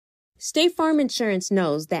State Farm Insurance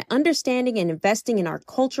knows that understanding and investing in our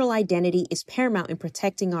cultural identity is paramount in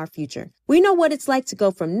protecting our future. We know what it's like to go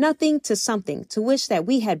from nothing to something, to wish that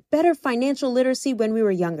we had better financial literacy when we were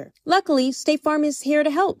younger. Luckily, State Farm is here to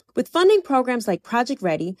help with funding programs like Project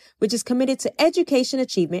Ready, which is committed to education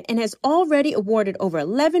achievement and has already awarded over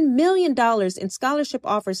 $11 million in scholarship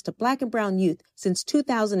offers to Black and brown youth since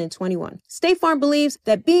 2021. State Farm believes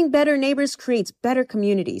that being better neighbors creates better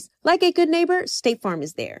communities. Like a good neighbor, State Farm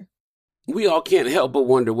is there. We all can't help but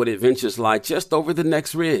wonder what adventures lie just over the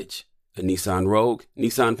next ridge. A Nissan Rogue,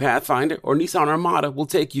 Nissan Pathfinder, or Nissan Armada will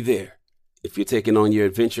take you there. If you're taking on your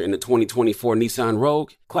adventure in the 2024 Nissan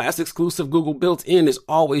Rogue, class-exclusive Google built-in is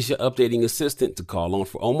always your updating assistant to call on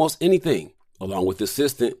for almost anything. Along with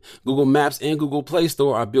Assistant, Google Maps and Google Play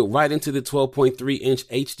Store are built right into the 12.3-inch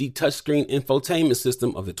HD touchscreen infotainment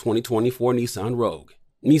system of the 2024 Nissan Rogue.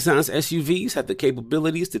 Nissan's SUVs have the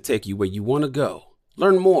capabilities to take you where you want to go.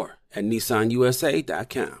 Learn more at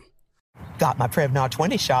nissanusa.com. Got my Prevnar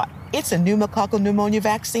 20 shot. It's a pneumococcal pneumonia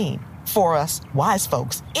vaccine. For us, wise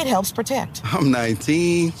folks, it helps protect. I'm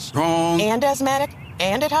 19, strong. And asthmatic,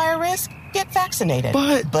 and at higher risk. Get vaccinated.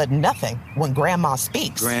 But nothing when grandma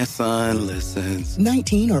speaks. Grandson listens.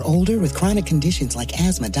 19 or older with chronic conditions like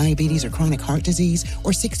asthma, diabetes, or chronic heart disease,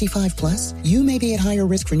 or 65 plus, you may be at higher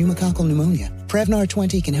risk for pneumococcal pneumonia. Prevnar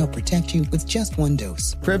 20 can help protect you with just one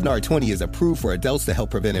dose. Prevnar 20 is approved for adults to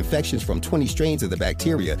help prevent infections from 20 strains of the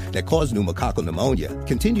bacteria that cause pneumococcal pneumonia.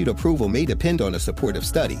 Continued approval may depend on a supportive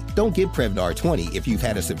study. Don't get Prevnar 20 if you've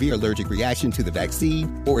had a severe allergic reaction to the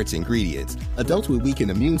vaccine or its ingredients. Adults with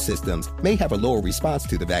weakened immune systems may have a lower response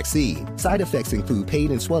to the vaccine. Side effects include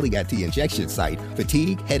pain and swelling at the injection site,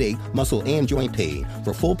 fatigue, headache, muscle, and joint pain.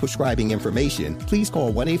 For full prescribing information, please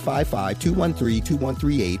call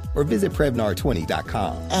 1-855-213-2138 or visit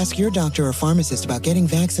Prevnar20.com. Ask your doctor or pharmacist about getting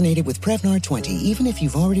vaccinated with Prevnar 20, even if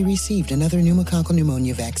you've already received another pneumococcal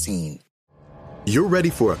pneumonia vaccine. You're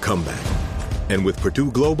ready for a comeback. And with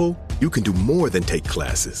Purdue Global, you can do more than take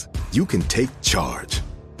classes. You can take charge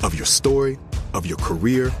of your story, of your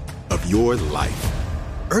career, of your life.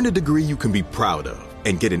 Earn a degree you can be proud of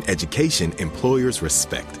and get an education employers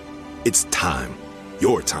respect. It's time,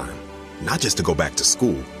 your time, not just to go back to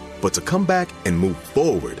school, but to come back and move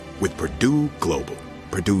forward with Purdue Global,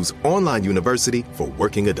 Purdue's online university for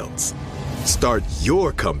working adults. Start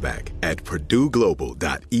your comeback at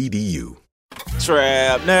purdueglobal.edu.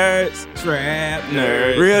 Trap nerds,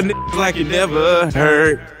 real niggas like you never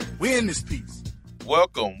heard. We in this piece.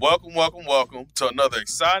 Welcome to another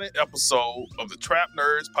exciting episode of the Trap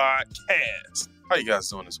Nerds Podcast. How you guys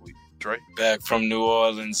doing this week, Dre? Back from New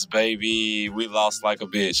Orleans, baby. We lost like a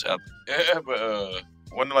bitch.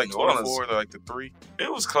 Wasn't it like 24 to like the 3? It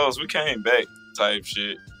was close. We came back type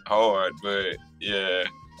shit hard, but yeah.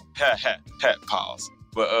 Pause.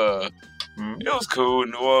 But it was cool.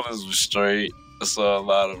 New Orleans was straight. I saw a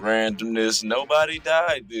lot of randomness. Nobody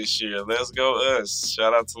died this year. Let's go us.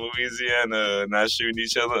 Shout out to Louisiana. Not shooting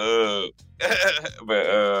each other up.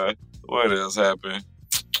 But what else happened?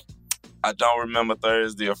 I don't remember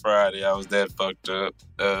Thursday or Friday. I was that fucked up.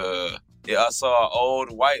 I saw an old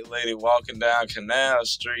white lady walking down Canal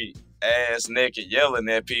Street, ass naked, yelling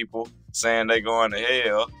at people, saying they going to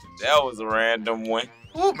hell. That was a random one.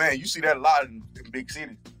 Oh man, you see that a lot in big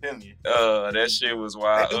cities. I'm telling you. That shit was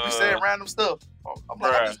wild. They do be saying random stuff. I'm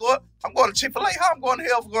like, I'm going to Chick-fil-A. How I'm going to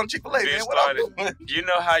hell for going to Chick-fil-A, man? What I'm doing? You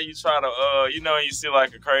know how you try to, when you see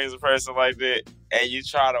like a crazy person like that, and you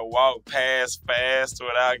try to walk past fast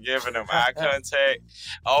without giving them eye contact.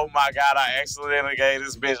 Oh my God, I accidentally gave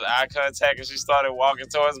this bitch eye contact and she started walking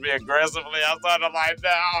towards me aggressively. I started like, no.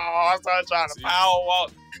 I started trying to power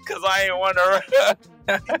walk because I ain't want to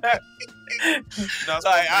No,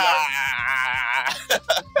 like,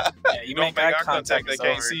 yeah, you don't make eye contact, they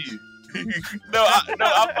can't see you.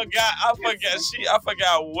 I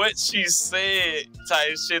forgot what she said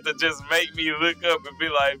type shit to just make me look up and be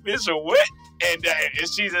like, bitch, what? And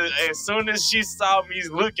she just, as soon as she saw me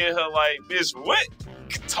look at her like, bitch, what?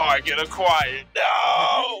 Target acquired.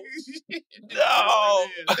 No.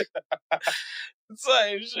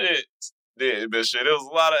 Same shit. Yeah, but shit, it was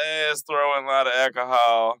a lot of ass throwing, a lot of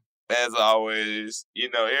alcohol, as always.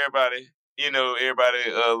 Everybody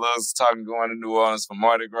loves talking going to New Orleans for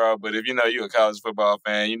Mardi Gras, but if you're a college football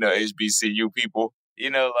fan, HBCU people,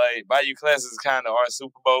 like Bayou Classics kind of our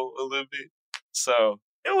Super Bowl a little bit. So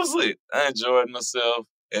it was lit. I enjoyed myself.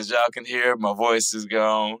 As y'all can hear, my voice is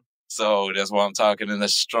gone. So that's why I'm talking in a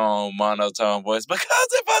strong monotone voice. Because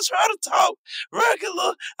if I try to talk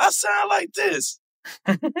regular, I sound like this.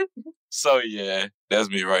 So yeah, that's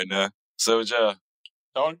me right now. So with y'all.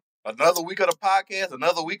 Tony? Another week of the podcast,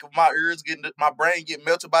 another week of my ears my brain getting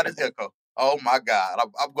melted by this echo. Oh my God,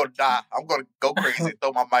 I'm gonna die. I'm gonna go crazy and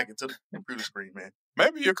throw my mic into the computer screen, man.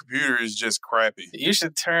 Maybe your computer is just crappy. You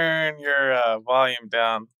should turn your volume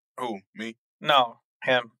down. Who, me? No,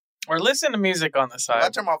 him. Or listen to music on the side. If I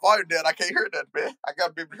turn my volume down, I can't hear that, man. I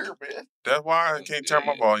gotta be able to hear, man. That's why I can't turn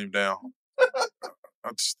my volume down.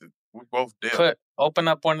 We both dead. Open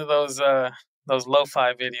up one of those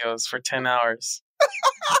lo-fi videos for 10 hours.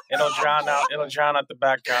 It'll drown out the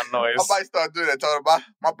background noise. I might start doing that. Talking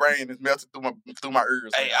my brain is melting through my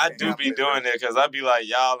ears. Hey, I do be doing it because I be like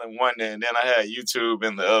y'all in one end, and then I had YouTube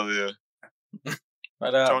in the other.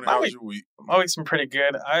 But Tony, how was your week? My week's been pretty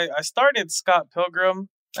good. I started Scott Pilgrim,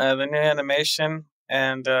 the new animation,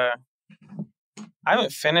 and I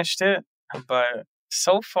haven't finished it, but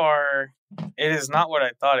so far it is not what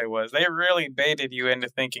I thought it was. They really baited you into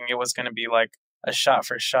thinking it was going to be like a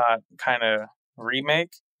shot-for-shot kind of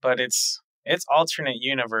remake, but it's alternate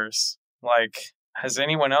universe. Like, has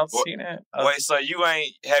anyone else seen it? Wait, so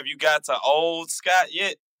have you got to old Scott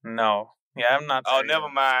yet? No. Yeah, I'm not. Oh, never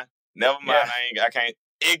mind. Never mind. Yeah. I can't.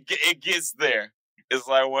 It gets there. It's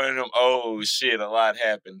like one of them. Oh shit! A lot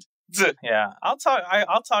happened. Yeah, I'll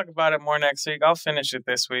talk about it more next week. I'll finish it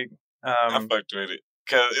this week. I fucked with it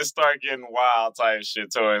because it started getting wild type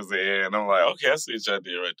shit towards the end. I'm like, okay, I see what y'all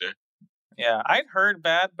did right there. Yeah, I'd heard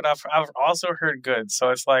bad, but I've also heard good.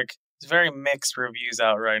 So it's like it's very mixed reviews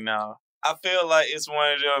out right now. I feel like it's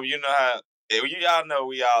one of them. You know how. Y'all know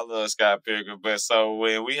we all love Scott Pilgrim, but so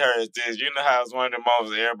when we heard this, you know how it's one of the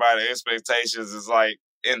moments everybody's expectations is like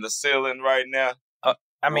in the ceiling right now.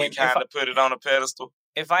 I mean, we kind of put it on a pedestal.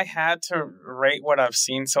 If I had to rate what I've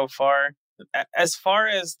seen so far as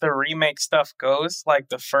the remake stuff goes, like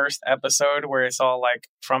the first episode where it's all like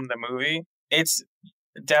from the movie, it's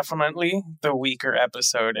definitely the weaker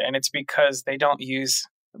episode, and it's because they don't use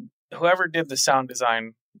whoever did the sound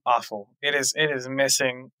design. Awful. It is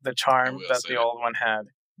missing the charm that the old one had.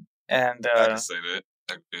 And I can say that.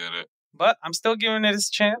 I can get it. But I'm still giving it its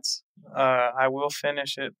chance. I will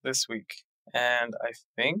finish it this week. And I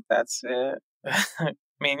think that's it. I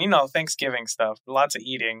mean, Thanksgiving stuff. Lots of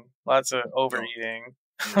eating. Lots of overeating.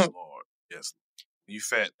 Yes, Lord. Yes. You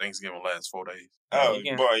fat. Thanksgiving lasts 4 days. Oh,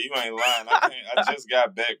 boy, you ain't lying. I just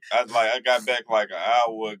got back. I got back like an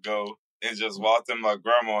hour ago and just walked in my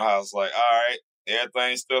grandma's house like, all right.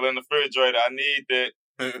 Everything's still in the refrigerator. I need that.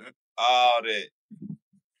 All that.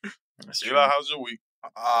 Eli, how's your week?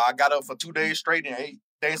 I got up for 2 days straight and ate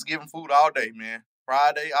Thanksgiving food all day, man.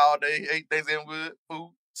 Friday all day, ate Thanksgiving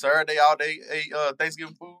food. Saturday all day, ate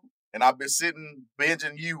Thanksgiving food. And I've been sitting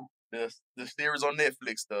binging the series on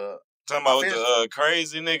Netflix. Talking about with the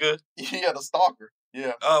crazy nigga? Yeah, the stalker.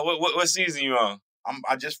 Yeah. What season you on?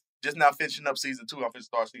 I just now finishing up season 2. I'm finna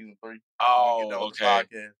start season 3. Oh, okay.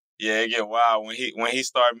 Yeah, it get wild when he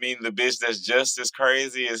start meeting the bitch that's just as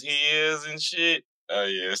crazy as he is and shit. Oh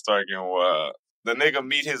yeah, it start getting wild. The nigga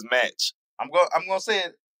meet his match. I'm gonna say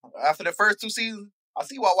it. After the first 2 seasons, I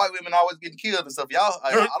see why white women always getting killed and stuff. Y'all,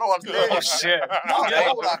 I don't understand. Oh shit!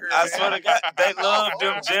 I swear to God, they love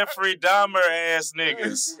them Jeffrey Dahmer ass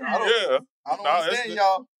niggas. I don't understand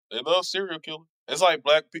y'all. They love serial killers. It's like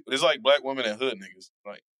black people. It's like black women and hood niggas.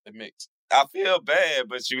 Like they mix. I feel bad,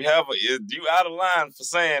 but you out of line for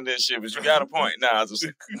saying that shit, but you got a point.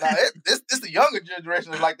 It's the younger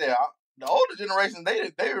generation that's like that. The older generation, they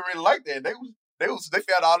didn't really like that. They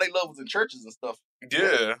felt all they love was in churches and stuff.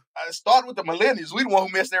 Yeah. It started with the millennials. We the one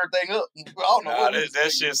who messed everything up. I don't know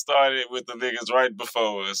that shit started with the niggas right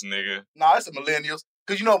before us, nigga. It's the millennials.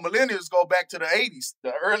 Because, millennials go back to the 80s,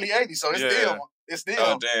 the early 80s, so it's still.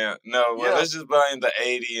 Oh, damn. No, well, let's just blame the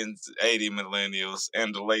 80 millennials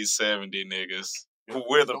and the late 70 niggas.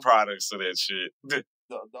 We're the products of that shit. The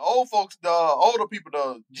old folks, the older people,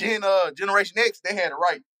 the Generation X, they had it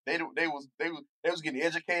right. They was getting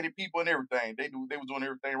educated people and everything. They was doing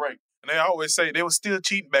everything right. And they always say they were still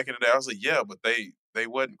cheating back in the day. I was like, yeah, but they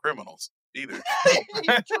wasn't criminals either.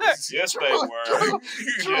 Yes, they were.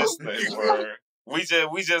 Yes, they were. We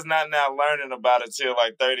just not now learning about it till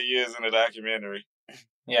like 30 years in the documentary.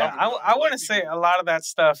 Yeah, I want to say a lot of that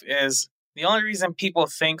stuff is the only reason people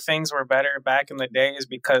think things were better back in the day is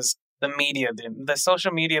because the media didn't. The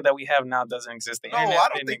social media that we have now doesn't exist. I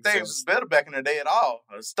don't think things was better back in the day at all.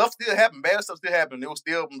 Stuff still happened. Bad stuff still happened. There was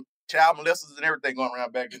still child molesters and everything going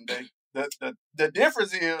around back in the day. The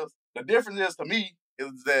difference is to me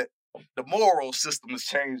is that the moral system has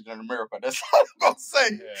changed in America. That's all I'm gonna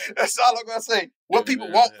say. Yeah. That's all I'm gonna say. What people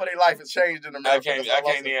want for their life has changed in America.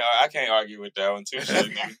 I can't argue with that one too.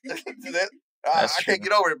 I can't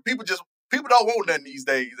get over it. People don't want nothing these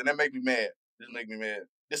days, and that make me mad. Just make me mad.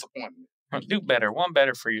 Disappointment. Do better. One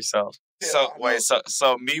better for yourself. So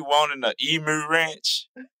so me wanting an emu ranch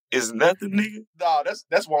is nothing, nigga. No,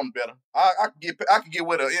 that's one better. I can get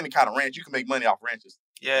with any kind of ranch. You can make money off ranches.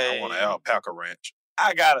 Yeah, I want an alpaca ranch.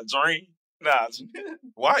 I got a dream. Nah,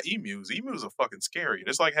 why emus? Emus are fucking scary.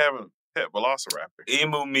 It's like having a pet velociraptor.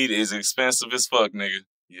 Emu meat is expensive as fuck, nigga.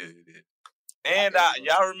 Yeah, it is. And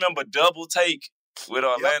y'all remember Double Take with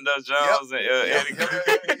Orlando Jones and Eddie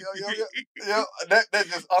Griffin? Yeah, that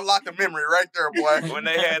just unlocked the memory right there, boy. When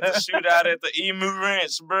they had the shootout at the Emu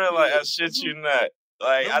Ranch, bro, like, I shit you not.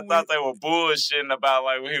 Like, I thought they were bullshitting about,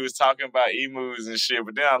 like, when he was talking about emus and shit,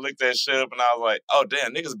 but then I looked that shit up and I was like, oh,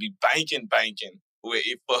 damn, niggas be banking with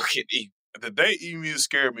fucking emu. The day emus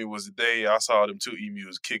scared me was the day I saw them two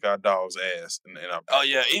emus kick our dog's ass. Oh,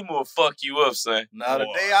 yeah, emu will fuck you up, son. No, the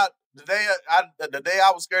day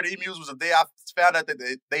I was scared of emus was the day I found out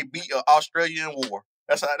that they beat an Australian war.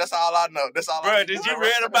 That's all I know. That's all. Bro, did you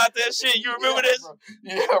read about that shit? You remember this? Bro.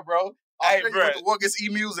 Yeah, bro. Hey, bro. Went to war against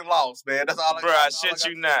emus and lost, man. That's all. Bro, I shit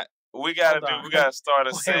you not. We gotta start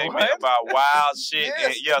a segment about wild shit.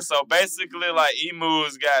 Yes. And, so basically, like,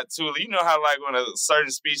 emus got two. You know how, like, when a certain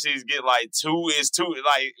species get like two,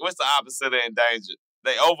 like, what's the opposite of endangered?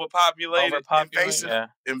 They overpopulated.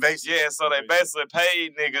 Invasive. Yeah, so they basically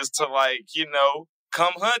paid niggas to, like,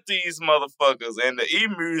 come hunt these motherfuckers. And the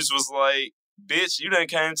emus was like, bitch, you done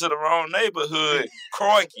came to the wrong neighborhood.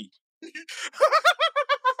 Crikey.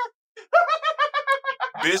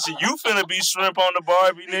 Bitch, you finna be shrimp on the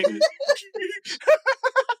Barbie, nigga.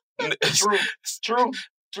 True.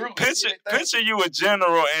 Picture you a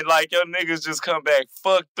general and, like, your niggas just come back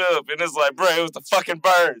fucked up. And it's like, bro, it was the fucking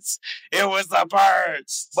birds. It was the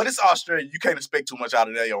birds. But it's Australia. You can't expect too much out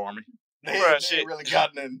of their army. They ain't really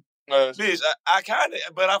got nothing. Bitch, I kind of,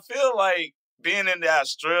 but I feel like being in the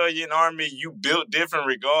Australian army, you built different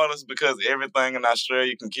regardless because everything in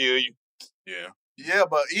Australia can kill you. Yeah. Yeah,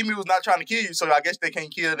 but emus not trying to kill you, so I guess they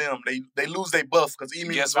can't kill them. They lose their buff because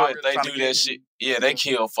emus. Guess not what? really They do that shit. Yeah, they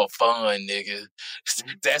kill for fun, nigga.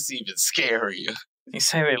 That's even scarier. You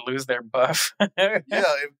say they lose their buff? Yeah,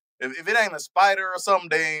 if it ain't a spider or something,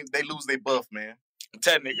 they lose their buff, man.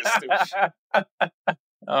 That nigga stupid.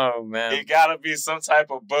 Oh man, it gotta be some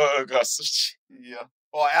type of bug or some shit. Yeah,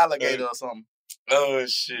 or alligator or something. Oh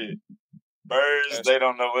shit, birds they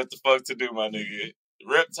don't know what the fuck to do, my nigga.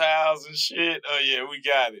 Reptiles and shit. Oh yeah, we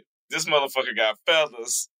got it. This motherfucker got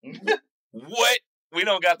feathers. What? We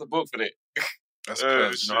don't got the book for that. That's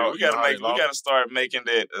crazy. We gotta start making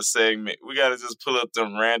that a segment. We gotta just pull up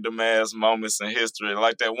them random ass moments in history,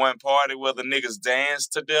 like that one party where the niggas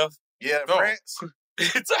danced to death. Yeah, France.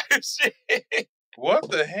 Type shit. What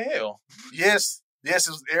the hell? Yes.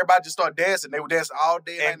 Everybody just started dancing. They were dancing all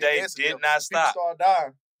day and they did not stop. People started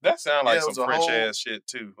dying. That sounds like some French ass shit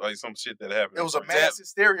too, like some shit that happened. It was a mass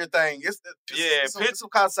hysteria thing. It's some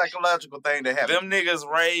kind of psychological thing that happened. Them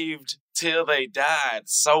niggas raved till they died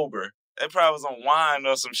sober. They probably was on wine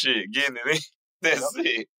or some shit, getting it in. That's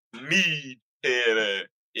it. Mead. Yeah,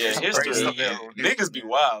 history. Niggas be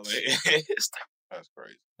wild. That's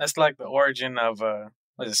crazy. That's like the origin of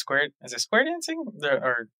is it square dancing?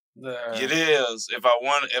 It is. If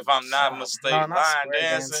I'm not mistaken, line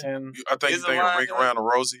dancing. I think you think of Ring Around the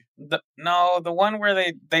Rosie. The one where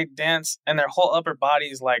they dance and their whole upper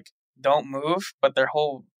bodies like don't move, but their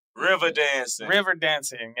whole river dancing,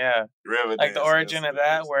 yeah, like the origin of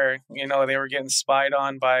that, where they were getting spied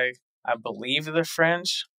on by, I believe, the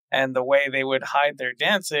French, and the way they would hide their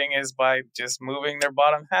dancing is by just moving their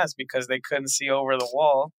bottom halves because they couldn't see over the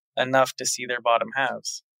wall enough to see their bottom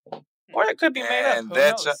halves. Or it could be made up. Who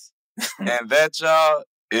knows? And that, y'all,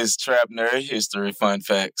 is Trap Nerd History Fun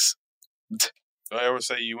Facts. Don't ever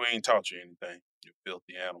say you ain't taught you anything, you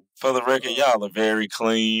filthy animal. For the record, y'all are very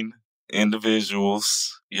clean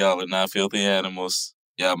individuals. Y'all are not filthy animals.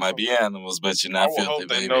 Y'all might be animals, but you're not filthy, hope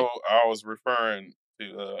baby. They know I was referring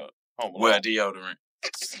to deodorant.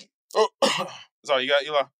 Oh, that's all you got,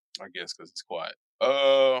 Eli? I guess because it's quiet.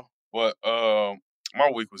 My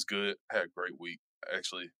week was good. I had a great week.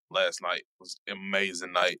 Actually, last night was an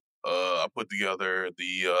amazing night. I put together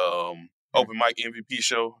the open mic MVP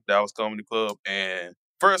show, Dallas Comedy Club, and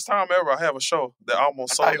first time ever I have a show that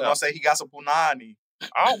almost sold out. I thought you were going to say he got some punani.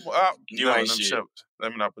 You ain't shit.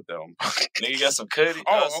 Let me not put that on. Nigga got some cutty.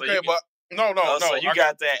 Oh, okay, but no. So you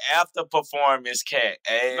got that after performance cat.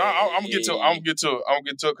 Hey. No, I'm gonna get to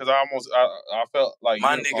it because I felt like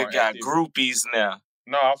my nigga got groupies now.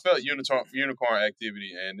 No, I felt unicorn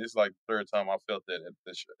activity, and it's like the third time I felt that at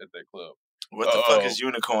that club. What the fuck is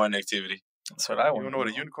unicorn activity? That's what I want. You know what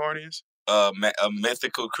a unicorn is? A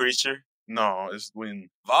mythical creature. No, it's when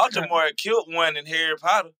Voldemort killed one in Harry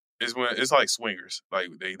Potter. It's like swingers. Like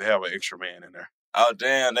they have an extra man in there. Oh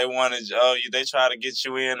damn! They try to get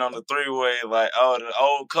you in on the 3-way. Like, the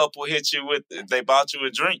old couple hit you with. They bought you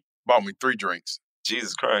a drink. Bought me 3 drinks.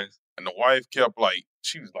 Jesus Christ! And the wife kept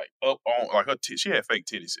she was up on her. She had fake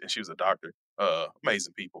titties, and she was a doctor.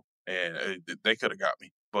 Amazing people, and they could have got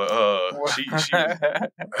me, but she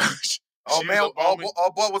oh man, all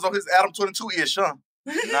boy was on his Adam 22-ish, huh?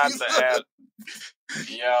 Not the Adam.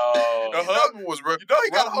 Yo, the husband was he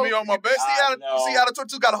got a whole me on my back. See, Adam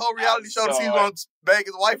 22 got a whole reality show to see who's gonna bang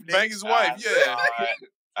his wife. Bang his wife, yeah.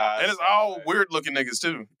 And it's all weird looking niggas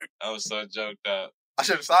too. I was so joked up. I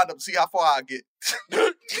should have signed up to see how far I get.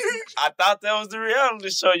 I thought that was the reality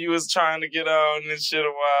show you was trying to get on and shit a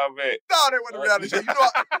while back. No, that wasn't a reality show.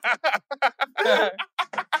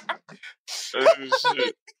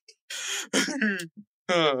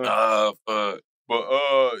 You know fuck. But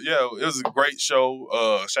yeah, it was a great show.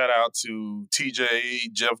 Shout out to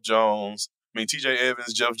TJ, Jeff Jones. TJ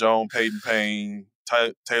Evans, Jeff Jones, Peyton Payne,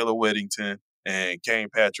 Taylor Weddington, and Kane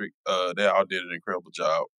Patrick. They all did an incredible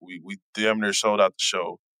job. We damn near sold out the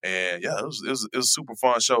show. And yeah, it was a super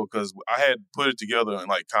fun show because I had put it together in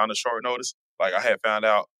kind of short notice. Like I had found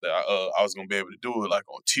out that I was gonna be able to do it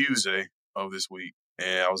on Tuesday of this week,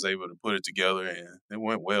 and I was able to put it together, and it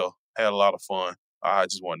went well. Had a lot of fun. I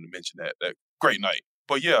just wanted to mention that great night.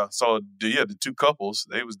 But yeah, so the 2 couples,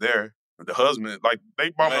 they was there. The husband,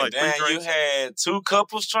 they bought me 3 drinks. You had 2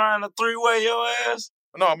 couples trying to 3-way your ass?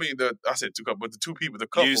 No, I said 2 couples, but the 2 people, the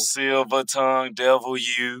couple. You silver tongue devil,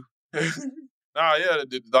 you. Nah, yeah,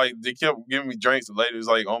 they kept giving me drinks. The lady was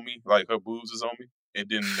on me, her boobs was on me. And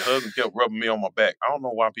then the husband kept rubbing me on my back. I don't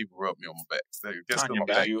know why people rub me on my back. I guess because my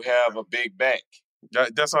back. You have a big back.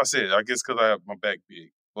 That's what I said. I guess because I have my back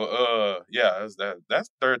big. But yeah, that's the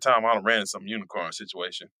 3rd time I ran in some unicorn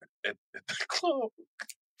situation at the club.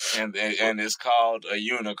 And it's called a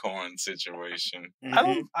unicorn situation.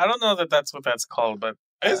 Mm-hmm. I don't know that that's what that's called, but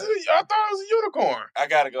I thought it was a unicorn. I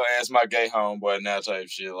gotta go ask my gay homeboy now type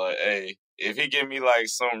shit. Hey, if he give me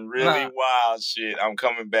some really wild shit, I'm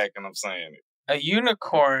coming back and I'm saying it. A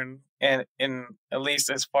unicorn, and in at least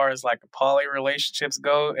as far as poly relationships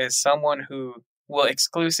go, is someone who will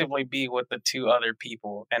exclusively be with the 2 other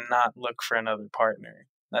people and not look for another partner.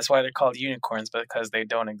 That's why they're called unicorns, because they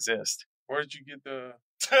don't exist. Where did you get the...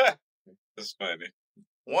 That's funny.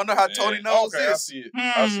 Wonder how Tony knows this. I see it.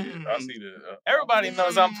 I see the... Everybody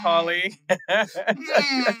knows I'm poly.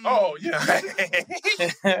 Oh, yeah.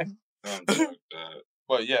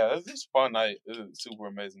 But yeah, it's a fun night. It was a super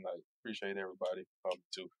amazing night. Appreciate everybody coming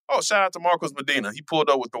too. Oh, shout out to Marcus Medina. He pulled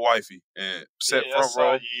up with the wifey and sat front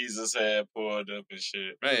row. Jesus had pulled up and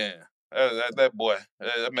shit. Man, that boy,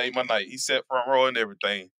 that made my night. He sat front row and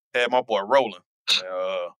everything. Had my boy rolling.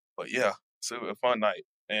 But yeah, super fun night.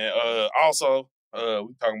 And also, we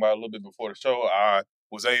talking about a little bit before the show. I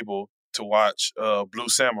was able to watch Blue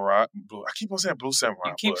Samurai. I keep on saying Blue Samurai.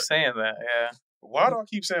 You keep saying that, yeah. Why do I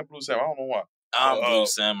keep saying Blue Samurai? I don't know why. I'm Blue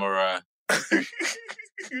Samurai.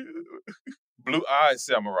 Blue-Eyed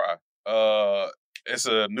Samurai. It's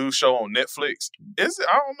a new show on Netflix. Is it?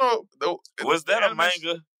 I don't know. Was that a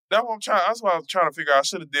manga? That's what I was trying to figure out. I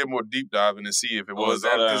should have did more deep diving and see if it was. Was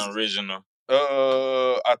that an original?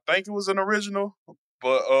 I think it was an original,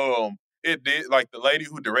 but it did. The lady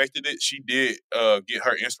who directed it, she did get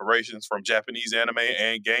her inspirations from Japanese anime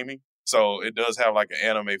and gaming. So it does have an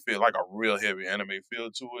anime feel, a real heavy anime feel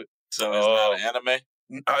to it. So it's not an anime?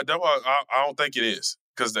 I don't think it is,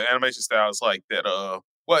 because the animation style is like that.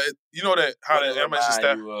 You know that how the animation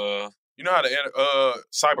style. You know how the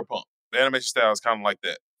Cyberpunk. The animation style is kind of like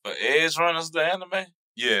that. But Edge Runners, the anime?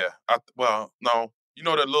 Yeah. No. You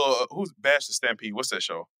know that little who's Bash the Stampede? What's that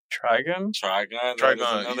show? Trigun.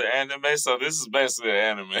 Trigun. Another anime. So this is basically an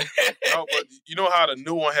anime. No, but you know how the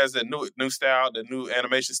new one has that new style, the new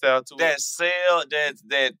animation style to it. That cell,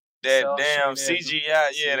 that damn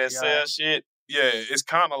CGI, that cell shit. Yeah, it's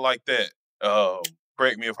kind of like that.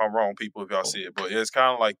 Correct me if I'm wrong, people, if y'all see it, but it's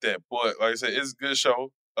kind of like that. But like I said, it's a good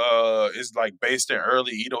show. It's based in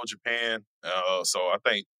early Edo, Japan. So I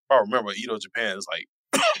think if I remember, Edo, Japan is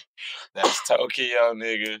that's Tokyo,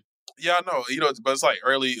 nigga. Yeah, I know. But it's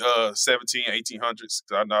early 1800s.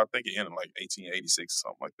 I think it ended 1886 or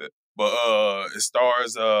something like that. But it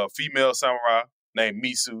stars a female samurai named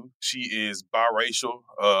Misu. She is biracial,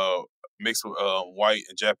 mixed with white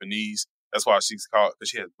and Japanese. That's why she's called, because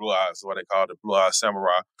she has blue eyes. That's why they call her Blue-Eyed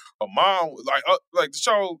Samurai. Her mom, the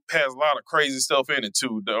show has a lot of crazy stuff in it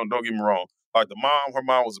too. Don't get me wrong. Her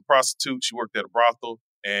mom was a prostitute. She worked at a brothel,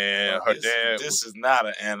 and her dad. This is not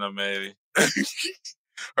an anime.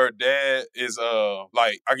 her dad is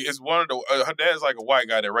like it's one of the her dad's like a white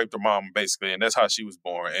guy that raped her mom basically, and that's how she was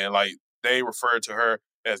born. And like they referred to her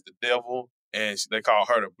as the devil, and they call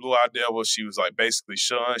her the blue-eyed devil. She was like basically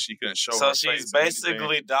shunned. She couldn't show her face. So she's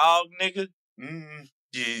basically dog nigga.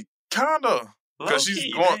 Yeah, kinda. Because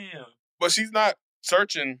she's going, but she's not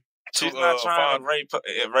searching. She's not trying to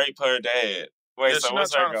rape her dad. Wait, so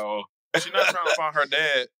what's her goal? She's not trying to find her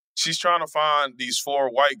dad. She's trying to find these 4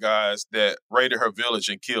 white guys that raided her village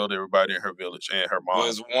and killed everybody in her village and her mom.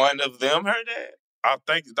 Was one of them her dad? I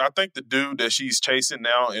think the dude that she's chasing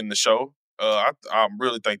now in the show, I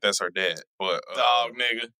really think that's her dad. But dog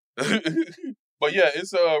nigga. But yeah,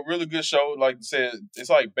 it's a really good show. Like I said, it's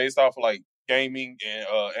like based off of like gaming and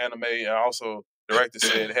anime, and also the director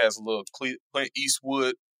said it has a little Clint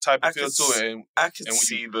Eastwood type of feel to it. And I can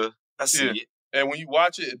see it. And when you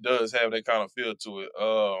watch it, it does have that kind of feel to it.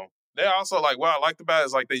 They also like what I liked about it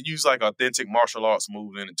is like they use like authentic martial arts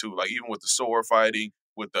moves in it too. Like even with the sword fighting,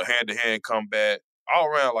 with the hand-to-hand combat, all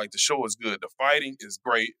around like the show is good. The fighting is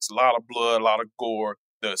great. It's a lot of blood, a lot of gore.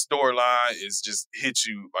 The storyline is just hits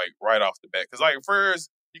you like right off the bat. Because like at first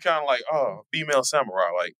you kind of like, oh, female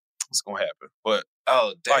samurai, like what's gonna happen? But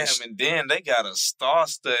oh damn, like, and then they got a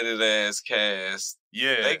star-studded ass cast.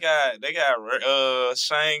 Yeah, they got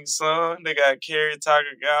Shang Tsung. They got Kerry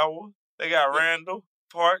Takagawa. They got Randall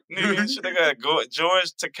Park. Nigga. They got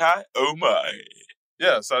George Takai. Oh my.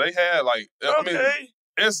 Yeah, so they had like I mean,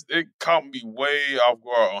 it caught me way off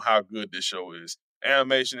guard on how good this show is.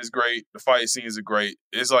 Animation is great. The fight scenes are great.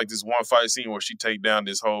 It's like this one fight scene where she take down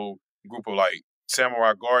this whole group of like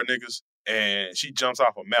samurai guard niggas, and she jumps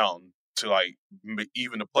off a mountain to like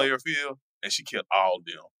even the player field, and she killed all of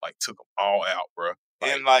them. Like took them all out, bro.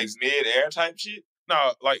 Like, in like mid-air type shit?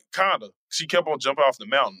 No, like kinda. She kept on jumping off the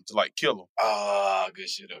mountain to like kill them. Oh, good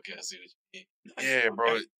shit. Okay, I see what you mean. Yeah,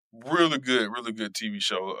 bro. Really good TV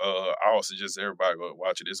show. I would suggest everybody go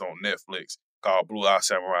watch it. It's on Netflix called Blue Eye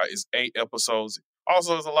Samurai. It's 8 episodes.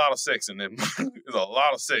 Also, there's a lot of sex in it. There's a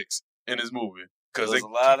lot of sex in this movie. There's a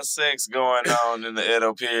lot of sex going on in the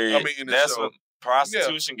Edo period. I mean, that's when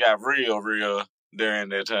prostitution got real during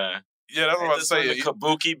that time. Yeah, that's what I was about to say. The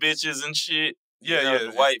kabuki bitches and shit. Yeah,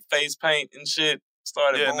 the white face paint and shit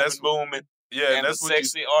started booming. Yeah, and that's the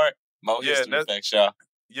sexy art. More history facts, y'all.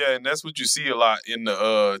 Yeah, and that's what you see a lot in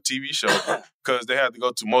the TV show because they had to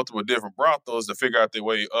go to multiple different brothels to figure out their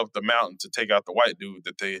way up the mountain to take out the white dude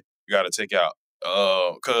that they got to take out.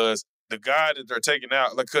 Because the guy that they're taking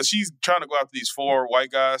out, like, because she's trying to go after these 4 white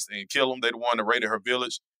guys and kill them. They're the one that raided her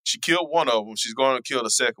village. She killed one of them. She's going to kill the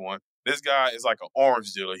second one. This guy is like an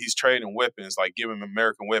arms dealer. He's trading weapons, like giving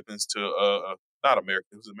American weapons to not American.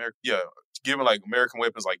 It was American. Yeah, giving like American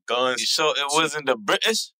weapons, like guns. So it wasn't the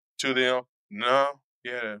British to them. No.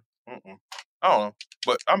 Yeah. I don't know.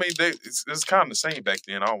 But I mean, it's kind of the same back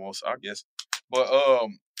then, almost, I guess. But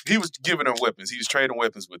he was giving them weapons. He was trading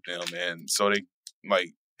weapons with them, and so they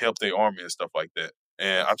like help their army and stuff like that.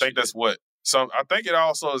 And I think that's what I think it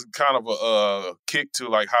also is kind of a kick to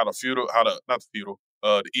like how the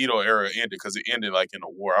Edo era ended, because it ended like in a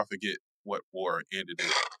war. I forget what war ended in.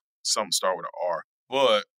 Something start with an R.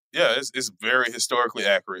 But yeah, it's very historically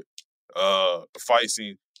accurate. The fight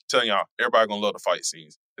scene, I'm telling y'all, everybody gonna love the fight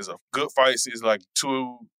scenes. There's a good fight scenes, like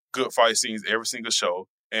 2 good fight scenes every single show.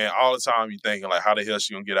 And all the time you're thinking like, how the hell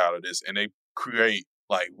she gonna get out of this? And they create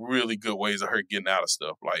like really good ways of her getting out of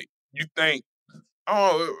stuff. Like you think,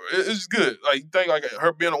 oh, it's good. Like you think like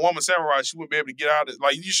her being a woman samurai, she wouldn't be able to get out of it.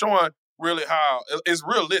 Like you showing really how it's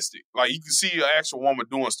realistic. Like you can see an actual woman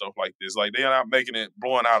doing stuff like this. Like they're not making it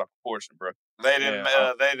blowing out of proportion, bro. They didn't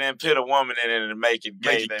put a woman in it and make it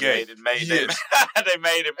gay. They made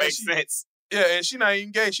it make sense. Yeah, and she not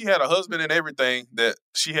even gay. She had a husband and everything that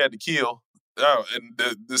she had to kill. And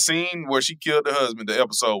the scene where she killed the husband, the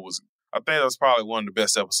episode I think that was probably one of the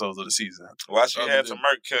best episodes of the season. Why she had to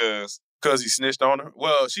murk? Because he snitched on her.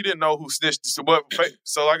 Well, she didn't know who snitched.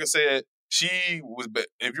 So like I said, she was.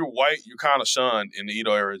 If you're white, you're kind of shunned in the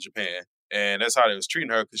Edo era of Japan, and that's how they was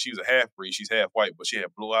treating her because she was a half breed. She's half white, but she had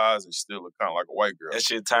blue eyes and she still looked kind of like a white girl. That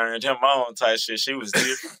shit turned him on type shit. She was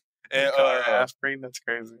different. And half breed. That's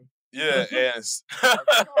crazy. Yeah, and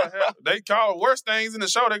they call her worse things in the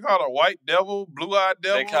show. They call her white devil, blue-eyed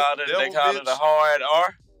devil. They called it a hard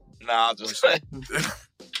R. Nah, I'm just saying.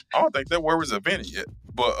 I don't think that word was invented yet.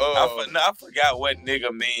 But I forgot what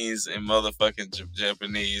nigga means in motherfucking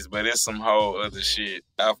Japanese, but it's some whole other shit.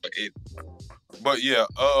 But yeah,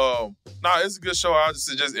 it's a good show. I just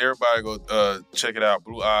suggest everybody go check it out.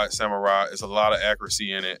 Blue Eye Samurai. It's a lot of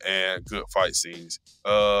accuracy in it and good fight scenes.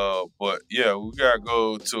 But yeah, we gotta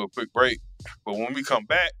go to a quick break. But when we come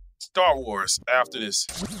back, Star Wars after this.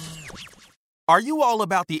 Are you all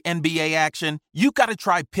about the NBA action? You gotta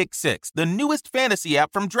try Pick Six, the newest fantasy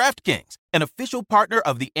app from DraftKings, an official partner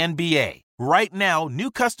of the NBA. Right now,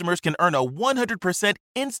 new customers can earn a 100%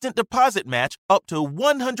 instant deposit match up to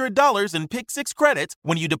 $100 in Pick Six credits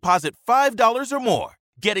when you deposit $5 or more.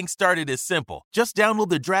 Getting started is simple. Just download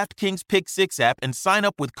the DraftKings Pick Six app and sign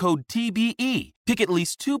up with code TBE. Pick at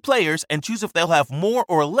least 2 players and choose if they'll have more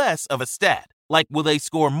or less of a stat. Like, will they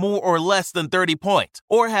score more or less than 30 points?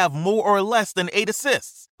 Or have more or less than 8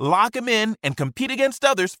 assists? Lock them in and compete against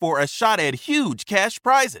others for a shot at huge cash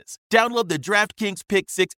prizes. Download the DraftKings Pick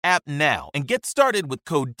 6 app now and get started with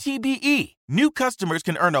code TBE. New customers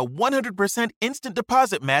can earn a 100% instant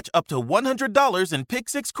deposit match up to $100 in Pick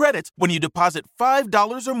 6 credits when you deposit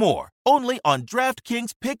 $5 or more. Only on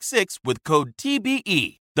DraftKings Pick 6 with code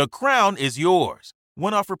TBE. The crown is yours.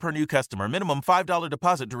 One offer per new customer. Minimum $5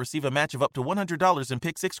 deposit to receive a match of up to $100 in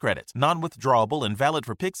Pick 6 credits. Non-withdrawable and valid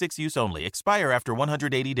for Pick 6 use only. Expire after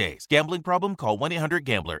 180 days. Gambling problem? Call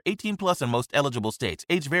 1-800-GAMBLER. 18 plus in most eligible states.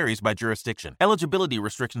 Age varies by jurisdiction. Eligibility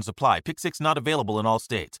restrictions apply. Pick 6 not available in all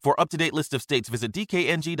states. For up-to-date list of states, visit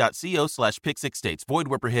dkng.co/pick6states. Void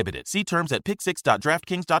where prohibited. See terms at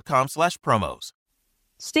pick6.draftkings.com/promos.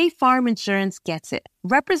 State Farm Insurance gets it.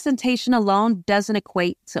 Representation alone doesn't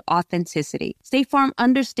equate to authenticity. State Farm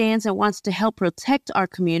understands and wants to help protect our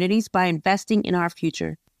communities by investing in our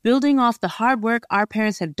future, building off the hard work our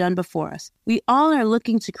parents have done before us. We all are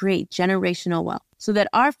looking to create generational wealth so that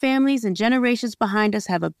our families and generations behind us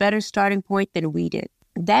have a better starting point than we did.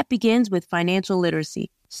 That begins with financial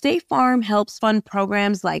literacy. State Farm helps fund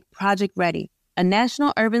programs like Project Ready, a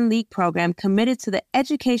National Urban League program committed to the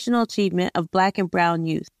educational achievement of Black and Brown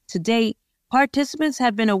youth. To date, participants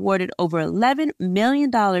have been awarded over $11 million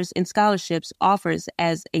in scholarships offers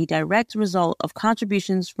as a direct result of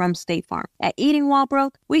contributions from State Farm. At Eating While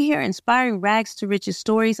Broke, we hear inspiring rags to riches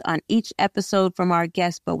stories on each episode from our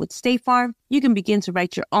guests, but with State Farm, you can begin to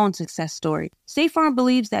write your own success story. State Farm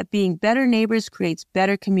believes that being better neighbors creates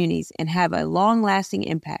better communities and have a long-lasting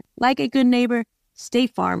impact. Like a good neighbor,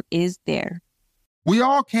 State Farm is there. We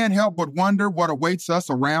all can't help but wonder what awaits us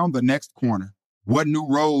around the next corner. What new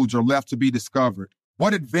roads are left to be discovered?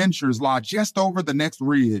 What adventures lie just over the next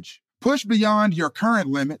ridge? Push beyond your current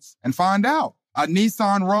limits and find out. A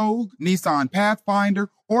Nissan Rogue, Nissan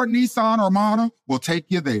Pathfinder, or Nissan Armada will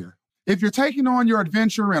take you there. If you're taking on your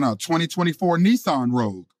adventure in a 2024 Nissan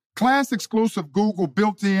Rogue, class-exclusive Google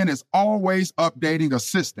built-in is always updating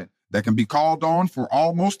assistant that can be called on for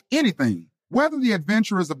almost anything. Whether the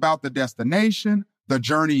adventure is about the destination, the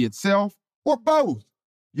journey itself, or both,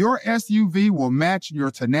 your SUV will match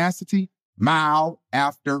your tenacity mile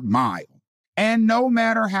after mile. And no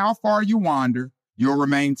matter how far you wander, you'll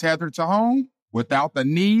remain tethered to home without the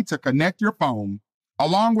need to connect your phone.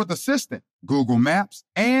 Along with Assistant, Google Maps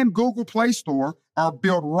and Google Play Store are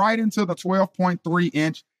built right into the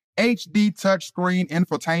 12.3-inch HD touchscreen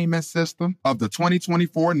infotainment system of the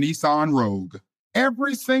 2024 Nissan Rogue.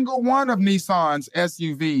 Every single one of Nissan's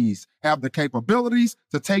SUVs have the capabilities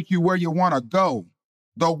to take you where you want to go.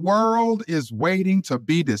 The world is waiting to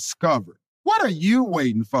be discovered. What are you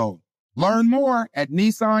waiting for? Learn more at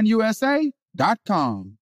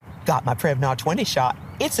nissanusa.com. Got my Prevnar 20 shot.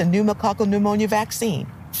 It's a pneumococcal pneumonia vaccine.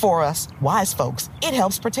 For us, wise folks, it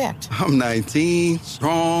helps protect. I'm 19,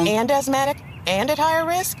 strong. And asthmatic, and at higher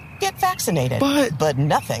risk. Get vaccinated. But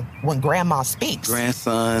nothing when grandma speaks.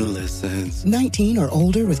 Grandson listens. 19 or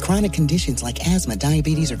older with chronic conditions like asthma,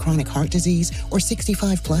 diabetes, or chronic heart disease, or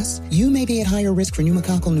 65 plus, you may be at higher risk for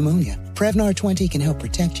pneumococcal pneumonia. Prevnar 20 can help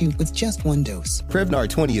protect you with just one dose. Prevnar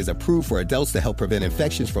 20 is approved for adults to help prevent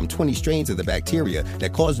infections from 20 strains of the bacteria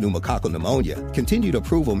that cause pneumococcal pneumonia. Continued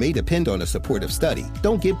approval may depend on a supportive study.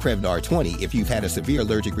 Don't get Prevnar 20 if you've had a severe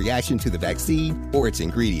allergic reaction to the vaccine or its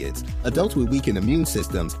ingredients. Adults with weakened immune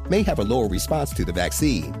systems may have a lower response to the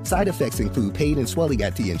vaccine. Side effects include pain and swelling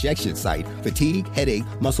at the injection site, fatigue, headache,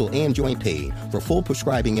 muscle, and joint pain. For full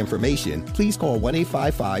prescribing information, please call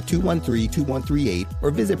 1-855-213-2138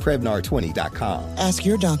 or visit Prevnar20.com. Ask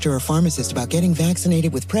your doctor or pharmacist about getting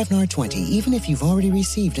vaccinated with Prevnar 20, even if you've already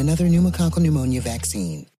received another pneumococcal pneumonia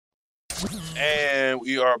vaccine. And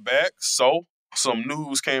we are back. So, some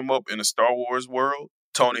news came up in the Star Wars world.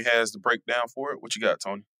 Tony has the breakdown for it. What you got,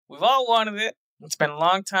 Tony? We've all wanted it. It's been a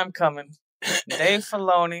long time coming. Dave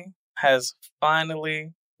Filoni has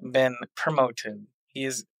finally been promoted.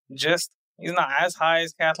 He's not as high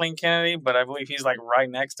as Kathleen Kennedy, but I believe he's like right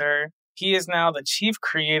next to her. He is now the chief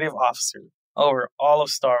creative officer over all of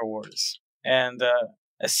Star Wars. And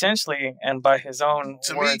essentially, and by his own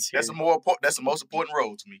words, that's the most important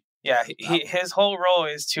role to me. Yeah, his whole role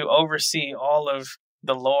is to oversee all of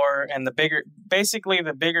the lore and basically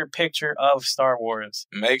the bigger picture of Star Wars.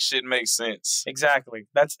 Make shit make sense. Exactly.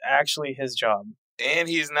 That's actually his job. And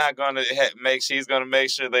he's not going to he's going to make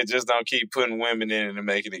sure they just don't keep putting women in it and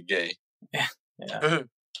making it gay. Yeah.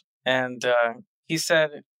 And he said,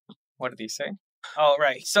 what did he say? Oh,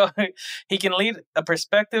 right. So he can lead a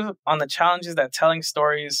perspective on the challenges that telling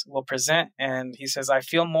stories will present. And he says, I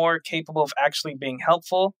feel more capable of actually being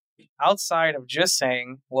helpful outside of just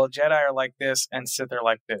saying, well, Jedi are like this and Sith are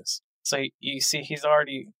like this. So you see, he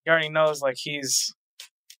already knows, like, he's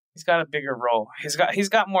got a bigger role. He's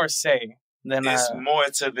got more say than it's more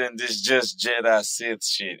to than this just Jedi Sith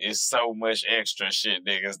shit. It's so much extra shit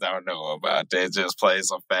niggas don't know about that just plays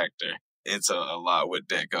a factor into a lot what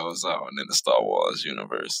that goes on in the Star Wars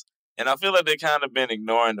universe. And I feel like they kind of been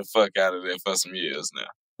ignoring the fuck out of it for some years now.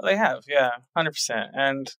 They have, yeah, 100%.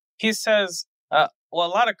 And he says, a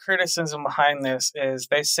lot of criticism behind this is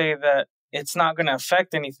they say that it's not going to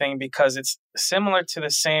affect anything because it's similar to the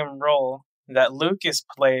same role that Lucas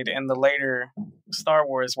played in the later Star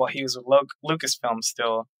Wars while he was with Lucasfilm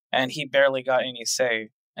still, and he barely got any say.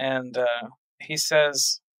 And he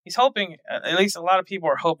says he's hoping, at least a lot of people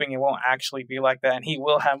are hoping it won't actually be like that, and he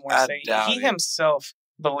will have more say. He himself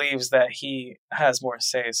believes that he has more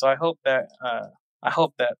say, so I hope that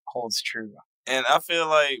holds true. And I feel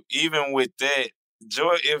like even with that,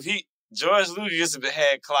 George Lucas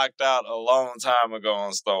had clocked out a long time ago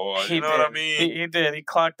on Star Wars. You know what I mean? He did. He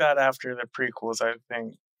clocked out after the prequels, I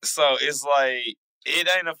think. So it's like, it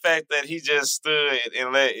ain't the fact that he just stood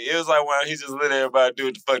and it was like, well, he just let everybody do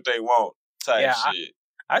what the fuck they want type shit.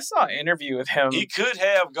 I saw an interview with him. He could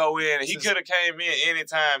have go in. He could have came in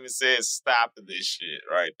anytime and said, stop this shit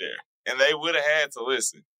right there. And they would have had to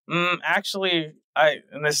listen. Actually,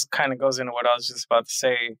 and this kind of goes into what I was just about to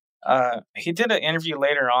say. He did an interview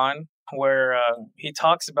later on where he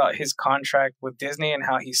talks about his contract with Disney and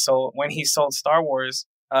how when he sold Star Wars,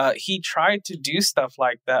 he tried to do stuff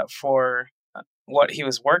like that for what he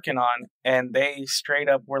was working on, and they straight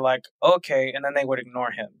up were like, okay, and then they would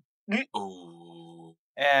ignore him. Ooh.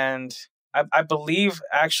 And I believe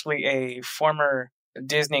actually a former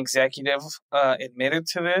Disney executive admitted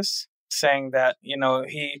to this, saying that,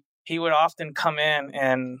 he would often come in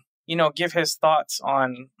and, give his thoughts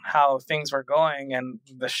on how things were going and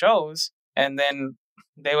the shows, and then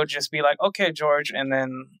they would just be like, okay, George, and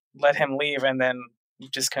then let him leave and then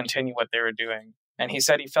just continue what they were doing. And he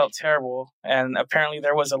said he felt terrible, and apparently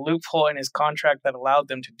there was a loophole in his contract that allowed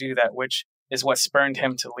them to do that, which is what spurned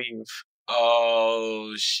him to leave.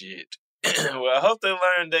 Oh, shit. Well, I hope they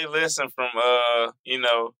learned their lesson from,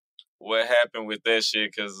 what happened with that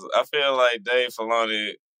shit, because I feel like Dave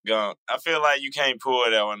Filoni gone. I feel like you can't pull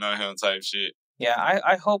that one on him type shit. Yeah,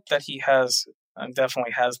 I hope that he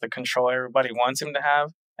definitely has the control everybody wants him to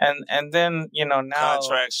have. And then, now...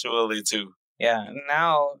 Contractually, too. Yeah,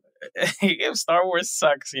 now, if Star Wars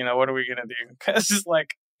sucks, what are we going to do? Because it's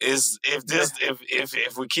like...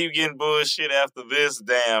 If we keep getting bullshit after this,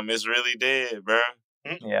 damn, it's really dead, bro.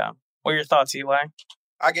 Yeah. What are your thoughts, Eli?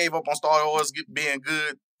 I gave up on Star Wars being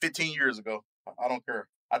good 15 years ago. I don't care.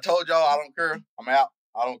 I told y'all I don't care. I'm out.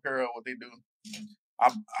 I don't care what they do.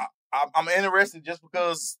 I'm interested just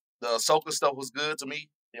because the Ahsoka stuff was good to me.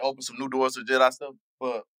 It opened some new doors to Jedi stuff.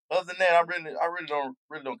 But other than that, I really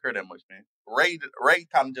don't care that much, man. Rey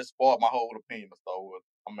kind of just spoiled my whole opinion of Star Wars.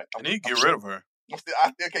 I need to get rid of her. I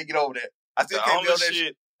still can't get over that. I still can't get over that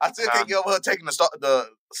shit. I still can't get over her taking the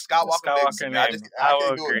Skywalker legacy. I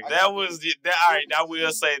will agree. All right, I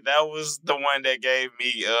will say that was the one that gave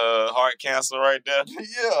me heart cancer right there.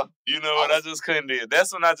 Yeah. You know what? I just couldn't do it.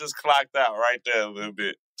 That's when I just clocked out right there a little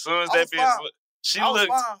bit. As soon as that bitch, I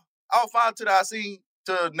was fine till I seen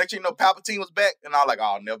next thing you know, Palpatine was back, and I was like,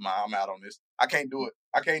 oh, never mind, I'm out on this. I can't do it.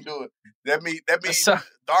 That means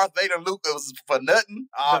Darth Vader and Luke, it was for nothing.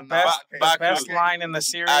 The best line in the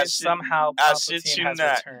series, somehow Palpatine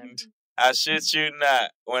has returned. I shit you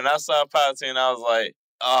not. When I saw Palpatine, I was like,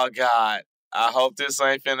 oh God, I hope this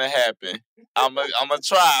ain't finna happen. I'm gonna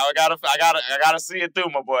try. I gotta see it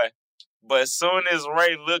through, my boy. But as soon as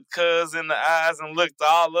Rey looked Cuz in the eyes and looked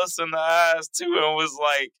all us in the eyes too, and was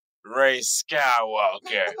like, Rey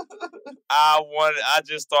Skywalker. I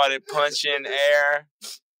just started punching air.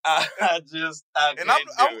 I'm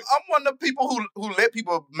one of the people who let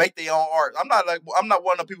people make their own art. I'm not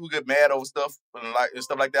one of the people who get mad over stuff and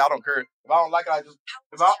stuff like that. I don't care. If I don't like it, I just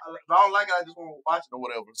won't watch it or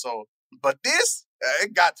whatever. So, but this,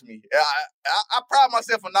 it got to me. I pride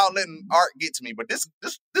myself on not letting art get to me, but this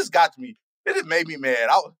got to me. It just made me mad.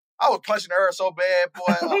 I was punching her so bad,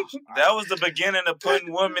 boy. That was the beginning of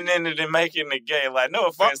putting women in it and making it gay. Like, no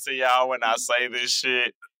offense to y'all when I say this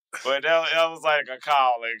shit. But that was like a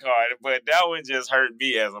calling card. But that one just hurt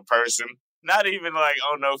me as a person. Not even like,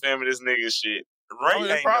 oh, no feminist nigga shit.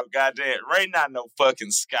 Ray ain't no goddamn... Ray not no fucking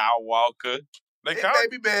Skywalker. It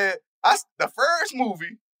made me mad. The first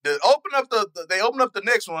movie, they open up the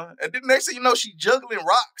next one, and then next thing you know, she juggling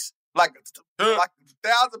rocks. Like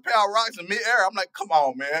 1,000-pound rocks in midair. I'm like, come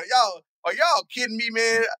on, man. Are y'all kidding me,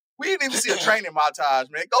 man? We didn't even see a training montage,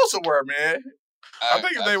 man. Go somewhere, man. I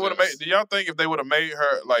think if they would have made, do y'all think if they would have made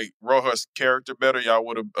her like wrote her character better, y'all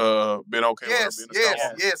would have been okay with her being a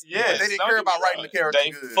Star Wars? Yes. They didn't care about writing the character.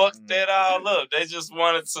 They fucked that all up. They just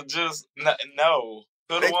wanted to just no.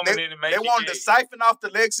 Put a woman in and make it. They wanted to siphon off the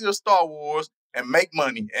legacy of Star Wars and make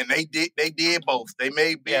money, and they did both. They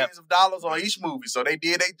made billions of dollars on each movie, so they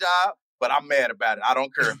did their job. But I'm mad about it. I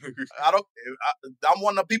don't care. I'm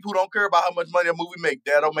one of the people who don't care about how much money a movie make.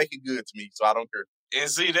 That don't make it good to me, so I don't care. And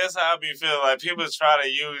see, that's how I be feeling. Like, people try to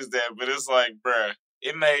use that, but it's like, bruh,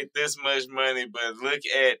 it made this much money, but look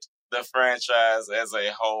at the franchise as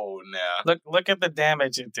a whole now. Look at the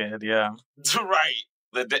damage it did, yeah. Right.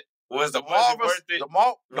 The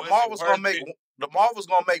Marvel's gonna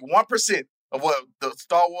make 1% of what the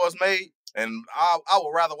Star Wars made, and I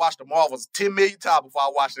would rather watch the Marvels 10 million times before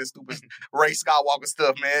I watch that stupid Ray Skywalker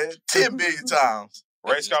stuff, man. 10 million times.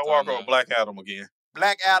 Ray Skywalker or Black Adam again?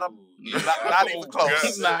 Black Adam, not even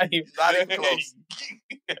close. Not even close.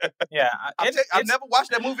 Yeah, I never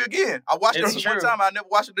watched that movie again. I watched it one time. I never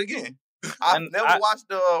watched it again. I never watched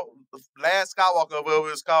the Last Skywalker, whatever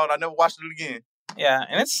it's called. I never watched it again. Yeah,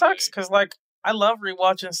 and it sucks because like I love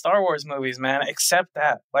rewatching Star Wars movies, man. Except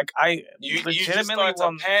that, like, you just start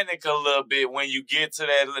to panic a little bit when you get to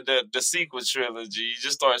that the sequel trilogy. You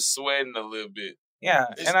just start sweating a little bit. Yeah,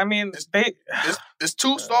 and I mean, there's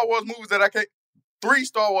 2 Star Wars movies that I can't. 3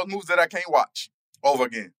 Star Wars movies that I can't watch over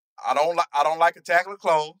again. I don't like Attack of the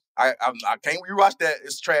Clones. I can't rewatch that.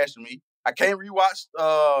 It's trash to me. I can't rewatch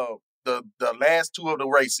the last 2 of the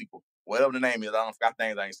Ray sequel, whatever the name is. I don't forgot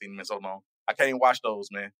things. I ain't seen them in so long. I can't watch those,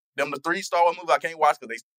 man. Them the 3 Star Wars movies I can't watch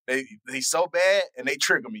because they so bad and they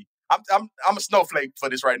trigger me. I'm a snowflake for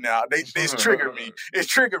this right now. It's triggered me. It's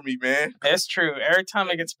triggered me, man. It's true. Every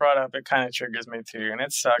time it gets brought up, it kind of triggers me too, and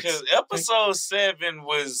it sucks. Because episode 7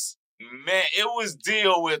 was. Man, it was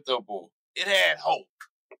deal withable. It had hope.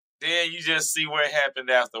 Then you just see what happened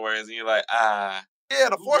afterwards, and you're like, Yeah,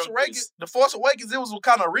 The Force Awakens, it was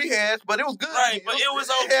kind of rehashed, but it was good. Right, but it was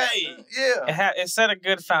okay. It set a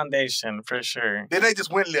good foundation for sure. Then they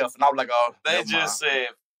just went left, and I was like, oh, they just said,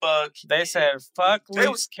 fuck. They said, fuck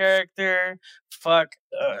Luke's character, fuck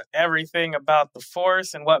everything about the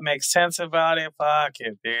Force and what makes sense about it. Fuck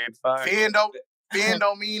it, dude. Fuck Finn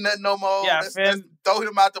don't mean nothing no more. Yeah, let's throw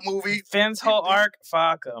him out the movie. Finn's whole arc,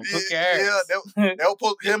 fuck him. Who cares? Yeah,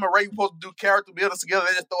 him and Ray were supposed to do character buildings together.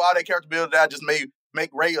 They just throw all their character buildings out, just make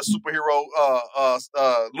Ray a superhero,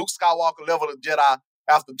 Luke Skywalker level of Jedi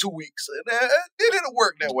after 2 weeks. It didn't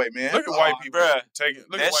work that way, man. Look at white people white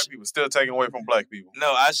people still taking away from black people.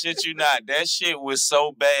 No, I shit you not. That shit was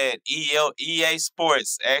so bad. EA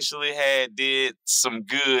Sports actually did some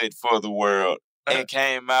good for the world. And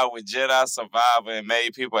came out with Jedi Survivor and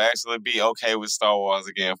made people actually be okay with Star Wars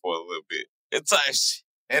again for a little bit. It's like shit.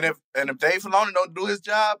 And if Dave Filoni don't do his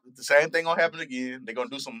job, the same thing gonna happen again. They're gonna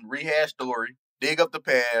do some rehash story, dig up the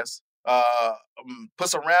past, put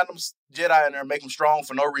some random Jedi in there, make them strong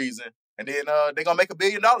for no reason, and then they're gonna make $1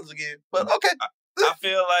 billion again. But okay, I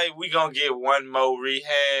feel like we gonna get one more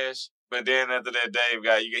rehash, but then after that, Dave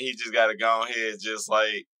he just gotta go ahead just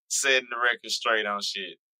like setting the record straight on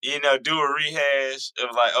shit. You know, do a rehash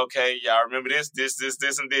of like, okay, y'all remember this,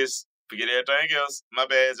 and this. Forget everything else. My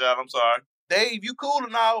bad, y'all. I'm sorry. Dave, you cool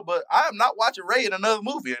and all, but I am not watching Ray in another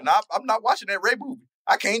movie, and I'm not watching that Ray movie.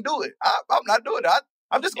 I can't do it. I'm not doing it.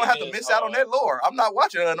 I'm just gonna have to miss out on that lore. I'm not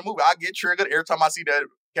watching it in the movie. I get triggered every time I see that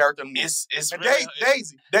character in the movie. It's and really,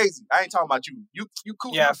 Daisy. I ain't talking about you. You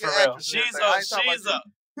cool. Yeah, for real. She's up.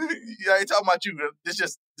 Yeah, I ain't talking about you. It's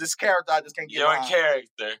just this character I just can't get your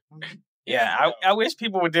character. Yeah, I wish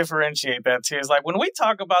people would differentiate that too. It's like when we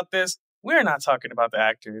talk about this, we're not talking about the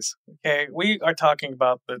actors. Okay, we are talking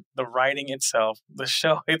about the writing itself, the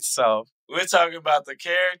show itself. We're talking about the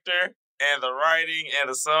character and the writing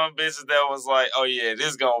and the some bitches that was like, oh yeah,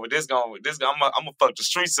 this going with this. I'm gonna fuck the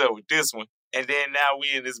streets up with this one. And then now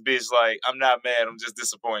we in this bitch like, I'm not mad, I'm just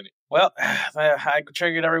disappointed. Well, I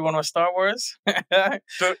triggered everyone with Star Wars. All right,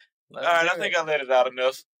 I think I let it out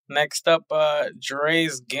enough. Next up,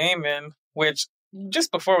 Dre's Gaming, which,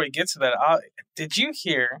 just before we get to that, did you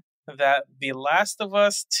hear that The Last of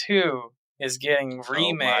Us 2 is getting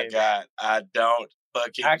remade? Oh my God, I don't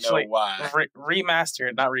fucking know why.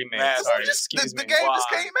 Remastered, not remade. Sorry, excuse me. The game just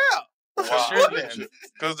came out. Sure did.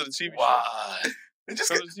 Because of the TV show. Why? Just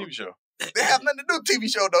because of the TV show. They have nothing to do with TV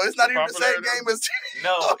show though. It's not even the same game as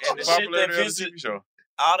No, and the shit that Popularity of the Vincent, TV show.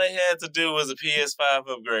 all they had to do was a PS5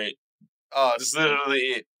 upgrade. That's literally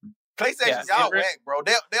it. PlayStation, y'all whack, bro.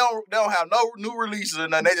 They don't have no new releases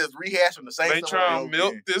and nothing. They just rehashing the same They stuff. try to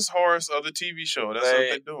milk this horse of the TV show. That's what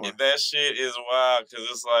they're doing. That shit is wild because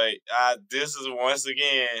it's like, this is once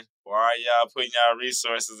again, why are y'all putting y'all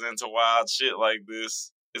resources into wild shit like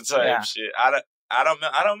this? It's type shit. I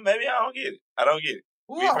don't. Maybe I don't get it. I don't get it.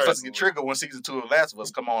 Ooh, I'm supposed to get triggered when season 2 of Last of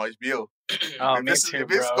Us come on HBO. If it's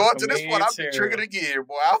going to this point, I'll be triggered again,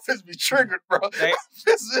 boy. I'll just be triggered, bro. To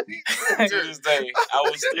this day, I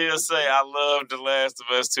would still say I love the Last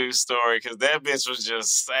of Us 2 story because that bitch was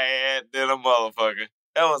just sad than a motherfucker.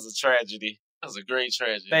 That was a tragedy. That was a great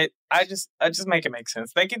tragedy. I just make it make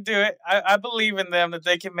sense. They can do it. I believe in them that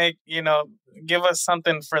they can make, give us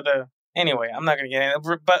something for the... Anyway, I'm not going to get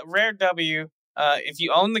into it. But Rare W, if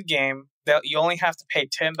you own the game, you only have to pay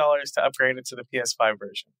 $10 to upgrade it to the PS5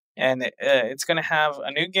 version. And it's going to have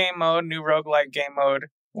a new game mode, new roguelike game mode,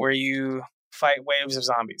 where you fight waves of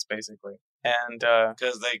zombies, basically. And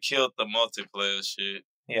because they killed the multiplayer shit.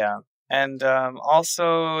 Yeah. And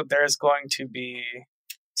also, there's going to be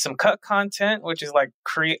some cut content, which is like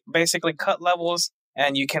basically cut levels,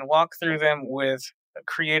 and you can walk through them with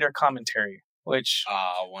creator commentary, which...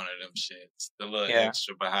 one of them shits. The little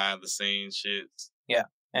extra behind-the-scenes shits. Yeah.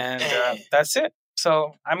 And that's it.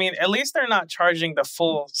 So, I mean, at least they're not charging the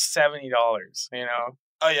full $70,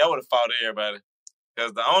 Oh, yeah, I would have fought everybody.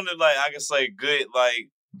 Because the only, I can say good,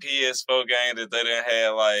 PS4 game that they didn't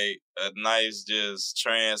have, a nice just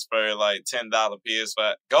transfer, $10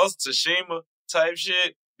 PS5. Ghost of Tsushima type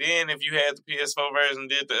shit. Then if you had the PS4 version,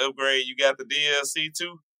 did the upgrade, you got the DLC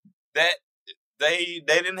too. That, they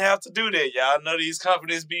didn't have to do that. Y'all know these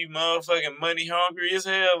companies be motherfucking money hungry as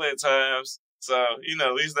hell at times. So,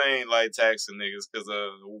 at least they ain't taxing niggas because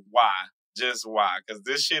why? Just why? Because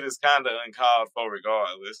this shit is kind of uncalled for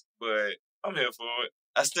regardless. But I'm here for it.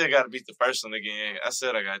 I still got to beat the first one again. I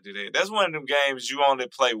said I got to do that. That's one of them games you only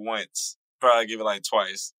play once. Probably give it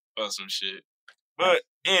twice or some shit. But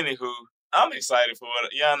anywho, I'm excited for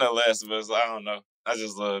it. Y'all know Last of Us. I don't know. I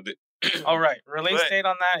just loved it. All right. Release date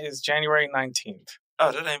on that is January 19th.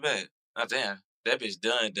 Oh, that ain't bad. Oh, damn. That bitch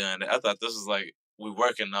done. I thought this was we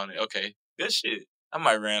working on it. Okay. Good shit. I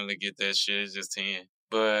might randomly get that shit. It's just 10.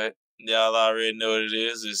 But y'all already know what it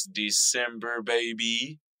is. It's December,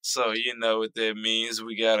 baby. So you know what that means.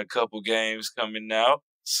 We got a couple games coming out.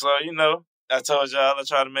 So, I told y'all I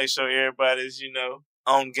try to make sure everybody's,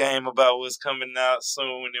 on game about what's coming out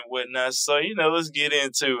soon and whatnot. So, let's get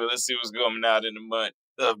into it. Let's see what's coming out in the month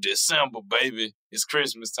of December, baby. It's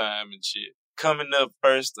Christmas time and shit. Coming up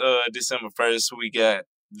first, December 1st, we got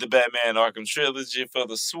the Batman Arkham Trilogy for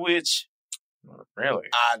the Switch. Really?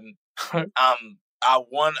 I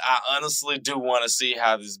honestly do want to see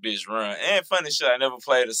how this bitch run. And funny shit, I never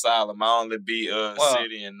played Asylum. I only beat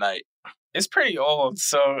City and Night. It's pretty old,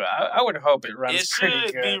 so I would hope it runs pretty good.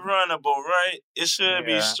 It should be runnable, right? It should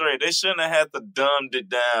be straight. They shouldn't have had to dumbed it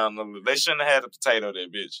down. They shouldn't have had to potato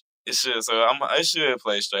that bitch. It should. So it should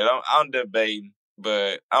play straight. I'm debating,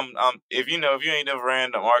 but I'm if you ain't never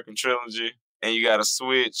ran the Arkham Trilogy and you got a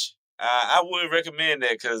Switch, I would recommend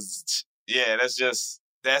that because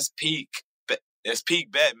that's peak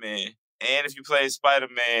Batman. And if you play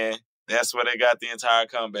Spider-Man, that's where they got the entire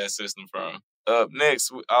combat system from. Up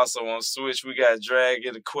next, also on Switch, we got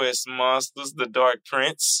Dragon Quest Monsters: The Dark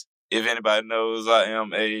Prince. If anybody knows,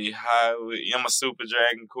 I'm a super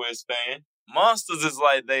Dragon Quest fan. Monsters is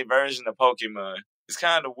their version of Pokemon. It's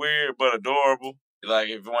kind of weird but adorable.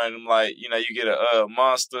 If one of them, you get a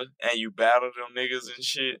monster and you battle them niggas and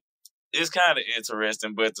shit. It's kind of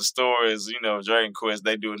interesting, but the story is, Dragon Quest,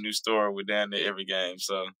 they do a new story with down there every game.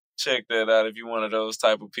 So check that out if you're one of those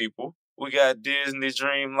type of people. We got Disney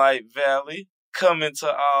Dreamlight Valley coming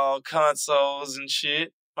to all consoles and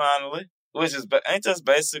shit, finally. Which is, ain't just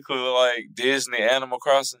basically Disney Animal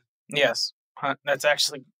Crossing? Yes. That's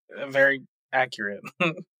actually very accurate.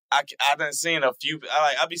 I done seen a few,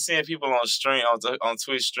 I be seeing people on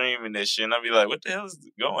Twitch streaming this shit, and I be like, what the hell is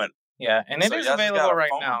going? Yeah, and it is available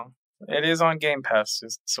right now. It is on Game Pass,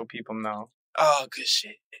 just so people know. Oh, good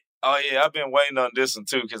shit. Oh, yeah, I've been waiting on this one,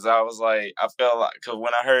 too, because I felt like, because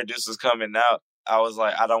when I heard this was coming out, I was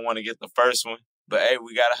like, I don't want to get the first one. But, hey,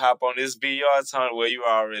 we got to hop on this VR tunnel. Well, you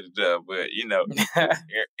already done, but,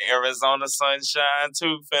 Arizona Sunshine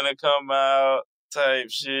 2 finna come out type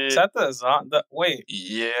shit. Is that wait.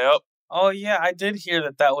 Yep. Oh, yeah, I did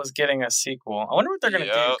hear that was getting a sequel. I wonder what they're going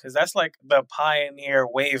to do, because that's like the pioneer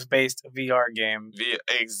wave-based VR game.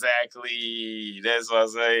 Exactly. That's what I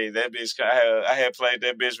say. That bitch, I had played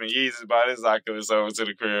that bitch when Yeezus brought his Oculus over to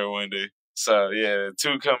the crib one day. So, yeah,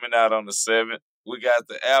 2 coming out on the 7th. We got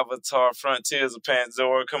the Avatar Frontiers of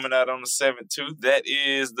Pandora coming out on the 7th, too. That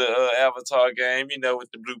is the Avatar game, you know, with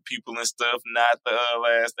the blue people and stuff, not the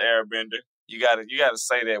Last Airbender. You gotta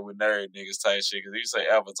say that with nerd niggas type shit, because you say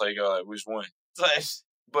Avatar, you go like, which one?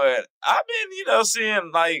 But I've been, you know,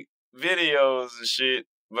 seeing, like, videos and shit.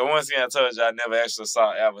 But once again, I told you I never actually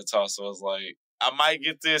saw Avatar, so it's like, I might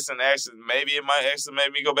get this and actually, maybe it might actually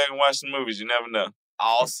make me go back and watch the movies. You never know.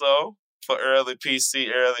 Also, for early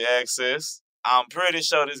PC, early access, I'm pretty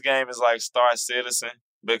sure this game is like Star Citizen,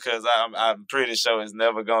 because I'm pretty sure it's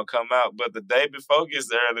never gonna come out. But the day before gets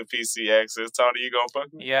the early PC access. Tony, you gonna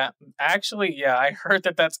fuck with me? Yeah, actually, yeah, I heard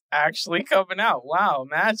that's actually coming out. Wow,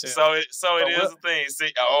 imagine. So it is a thing.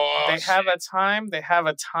 See, they have a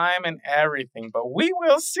time and everything, but we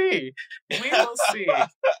will see. We will see.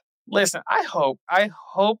 Listen, I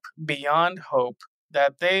hope beyond hope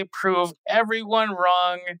that they prove everyone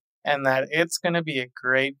wrong and that it's gonna be a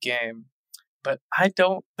great game. But I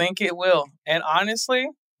don't think it will. And honestly,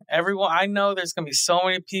 I know there's going to be so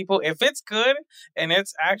many people. If it's good and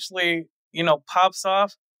it's actually, you know, pops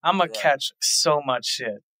off, I'm going to catch so much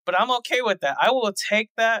shit. But I'm okay with that. I will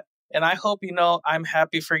take that. And I hope, you know, I'm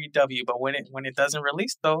happy for UW. But when it doesn't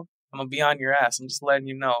release, though, I'm going to be on your ass. I'm just letting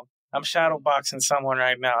you know. I'm shadowboxing someone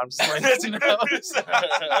right now. I'm just letting you know.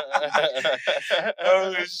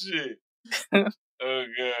 Oh, shit. Oh,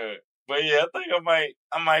 God. But yeah, I think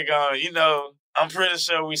I might go, you know, I'm pretty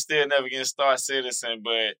sure we still never get Star Citizen,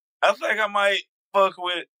 but I think I might fuck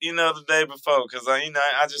with, you know, the day before, because, I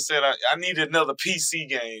just said I need another PC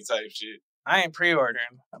game type shit. I ain't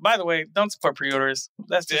pre-ordering. By the way, don't support pre-orders.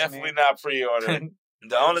 That's definitely not pre-ordering.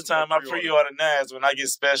 The only time I pre-order now is when I get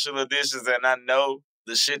special editions and I know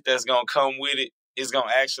the shit that's going to come with it is going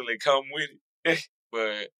to actually come with it.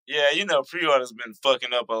 But, yeah, you know, pre-order's been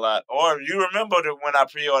fucking up a lot. Or you remember when I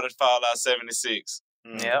pre-ordered Fallout 76?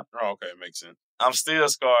 Yeah. Oh, okay, makes sense. I'm still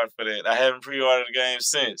scarred for that. I haven't pre-ordered the game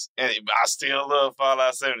since. And I still love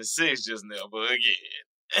Fallout 76, just never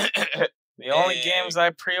again. The only games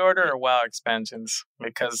I pre-order are WoW expansions,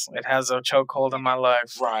 because it has a chokehold on my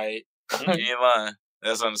life. Right. You ain't lying.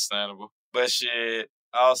 That's understandable. But shit,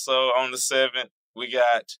 also on the 7th, we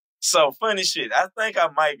got... So, funny shit, I think I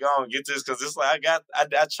might go and get this, because it's like I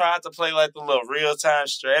tried to play like the little real-time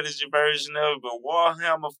strategy version of it, but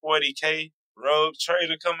Warhammer 40K Rogue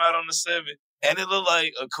Trader come out on the 7th, and it looked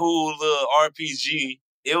like a cool little RPG.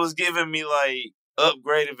 It was giving me like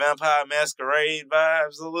upgraded Vampire Masquerade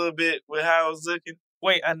vibes a little bit with how it was looking.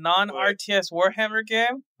 Wait, a non-RTS Warhammer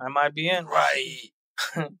game? I might be in. Right.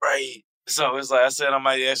 Right. So it's like I said, I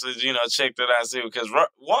might actually, you know, check that out, see, because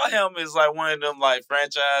Warhammer is like one of them like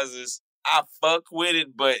franchises. I fuck with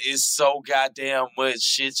it, but it's so goddamn much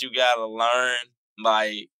shit you gotta learn.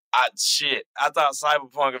 Like, I thought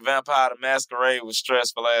Cyberpunk and Vampire the Masquerade was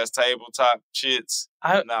stressful ass tabletop shits.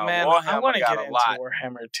 I want to get into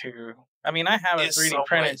Warhammer too. I mean, I have a 3D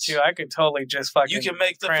printer too. I could totally just fucking. You can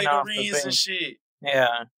make the figurines and shit.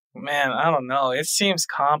 Yeah. Man, I don't know. It seems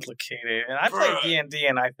complicated. And I play D&D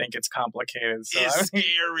and I think it's complicated. So it's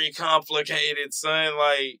scary complicated, son.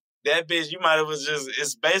 Like, that bitch, you might have was just,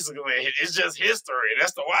 it's just history.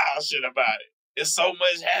 That's the wild shit about it. It's so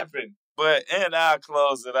much happened. And I'll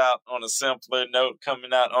close it out on a simpler note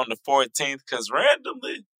coming out on the 14th, because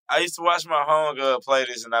randomly, I used to watch my homegirl play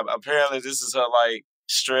this, and apparently this is her, like,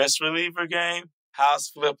 stress reliever game. House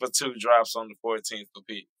Flipper 2 drops on the 14th for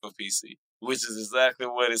PC. Which is exactly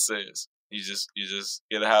what it says. You just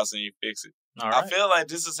get a house and you fix it. All right. I feel like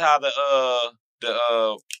this is how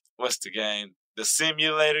the what's the game? The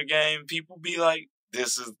simulator game people be like,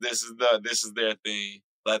 this is their thing.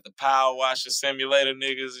 Like the Power Washer Simulator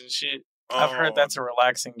niggas and shit. I've heard that's a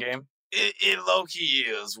relaxing game. It low key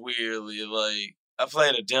is weirdly. Like, I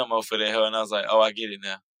played a demo for that hell and I was like, oh, I get it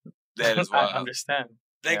now. That is why I understand.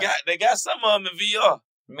 They got some of them in VR.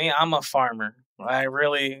 Me, I'm a farmer. I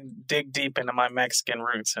really dig deep into my Mexican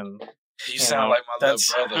roots, and you sound like my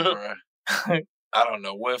little brother, bro. I don't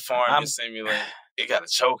know what farming simulator. It got a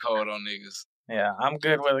chokehold on niggas. Yeah, I'm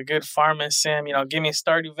good with a good farming sim. You know, give me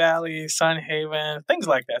Stardew Valley, Sunhaven, things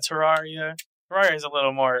like that. Terraria. Terraria is a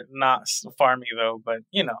little more not farmy though, but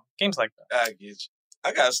you know, games like that. I get you.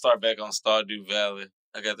 I gotta start back on Stardew Valley.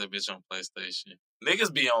 I got that bitch on PlayStation.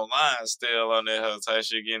 Niggas be online still on that whole type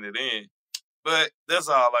shit, getting it in. But that's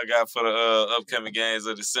all I got for the upcoming games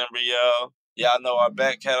of December, y'all. Y'all know our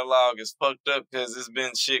back catalog is fucked up because it's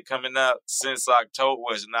been shit coming out since October.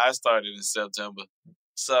 Now I started in September.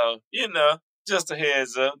 So, just a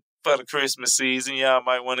heads up for the Christmas season. Y'all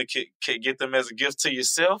might want to get them as a gift to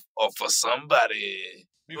yourself or for somebody.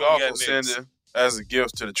 You can also send it as a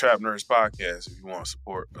gift to the Trap Nerds podcast if you want to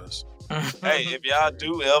support us. Hey, if y'all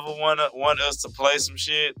do ever want us to play some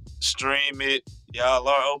shit, stream it. Y'all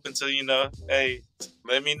are open to, hey,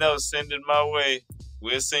 let me know. Send it my way.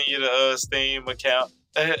 We'll send you the Steam account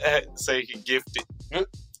so you can gift it.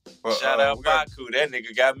 Well, Shout out Baku. That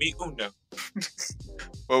nigga got me uno.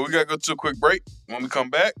 Well, we got to go to a quick break. When we come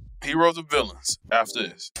back, heroes and villains after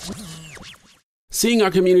this. Seeing our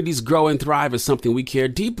communities grow and thrive is something we care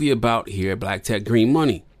deeply about here at Black Tech Green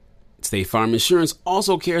Money. State Farm Insurance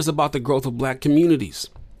also cares about the growth of Black communities.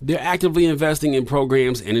 They're actively investing in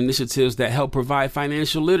programs and initiatives that help provide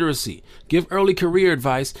financial literacy, give early career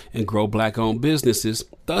advice, and grow Black-owned businesses,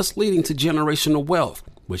 thus leading to generational wealth,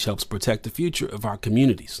 which helps protect the future of our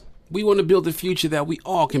communities. We want to build a future that we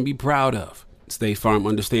all can be proud of. State Farm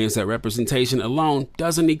understands that representation alone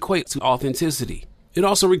doesn't equate to authenticity. It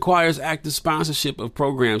also requires active sponsorship of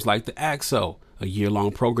programs like the AXO, a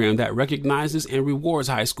year-long program that recognizes and rewards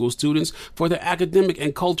high school students for their academic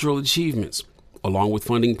and cultural achievements, along with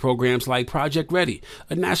funding programs like Project Ready,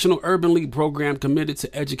 a National Urban League program committed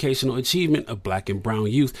to educational achievement of Black and brown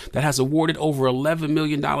youth that has awarded over $11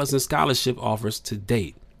 million in scholarship offers to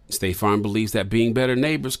date. State Farm believes that being better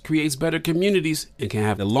neighbors creates better communities and can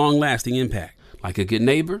have a long-lasting impact. Like a good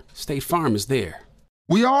neighbor, State Farm is there.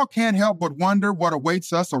 We all can't help but wonder what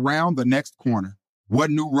awaits us around the next corner. What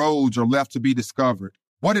new roads are left to be discovered?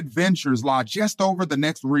 What adventures lie just over the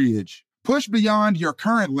next ridge? Push beyond your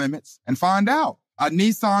current limits and find out. A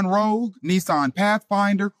Nissan Rogue, Nissan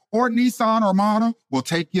Pathfinder, or Nissan Armada will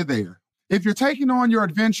take you there. If you're taking on your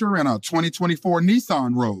adventure in a 2024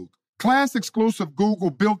 Nissan Rogue, class-exclusive Google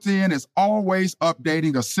built-in is always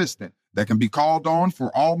updating assistant that can be called on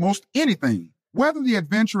for almost anything. Whether the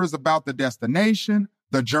adventure is about the destination,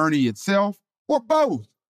 the journey itself, or both,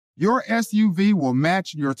 your SUV will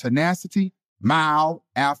match your tenacity mile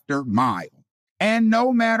after mile. And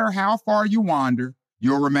no matter how far you wander,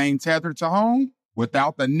 you'll remain tethered to home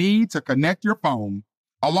without the need to connect your phone.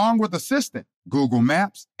 Along with Assistant, Google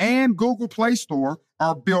Maps and Google Play Store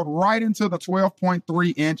are built right into the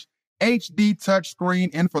 12.3-inch HD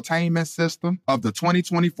touchscreen infotainment system of the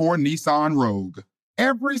 2024 Nissan Rogue.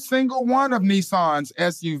 Every single one of Nissan's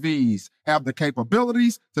SUVs have the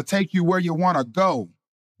capabilities to take you where you want to go.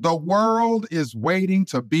 The world is waiting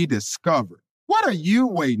to be discovered. What are you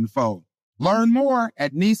waiting for? Learn more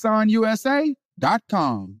at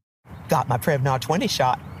nissanusa.com. Got my Prevnar 20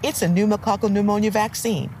 shot. It's a pneumococcal pneumonia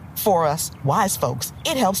vaccine. For us, wise folks,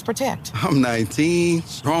 it helps protect. I'm 19,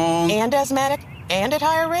 strong. And asthmatic, and at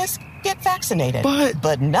higher risk. Get vaccinated.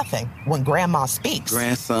 But nothing when grandma speaks.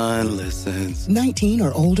 Grandson listens. 19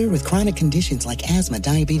 or older with chronic conditions like asthma,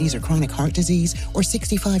 diabetes, or chronic heart disease, or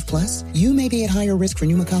 65 plus, you may be at higher risk for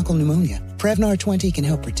pneumococcal pneumonia. Prevnar 20 can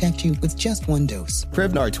help protect you with just one dose.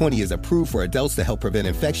 Prevnar 20 is approved for adults to help prevent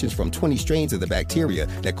infections from 20 strains of the bacteria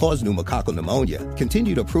that cause pneumococcal pneumonia.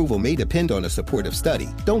 Continued approval may depend on a supportive study.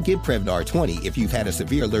 Don't get Prevnar 20 if you've had a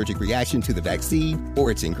severe allergic reaction to the vaccine or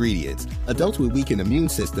its ingredients. Adults with weakened immune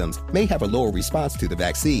systems may have a lower response to the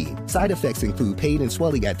vaccine. Side effects include pain and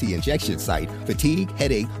swelling at the injection site, fatigue,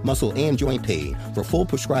 headache, muscle, and joint pain. For full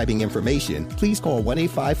prescribing information, please call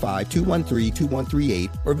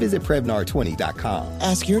 1-855-213-2138 or visit Prevnar20.com.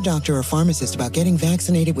 Ask your doctor or pharmacist about getting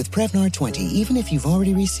vaccinated with Prevnar 20, even if you've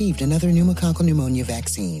already received another pneumococcal pneumonia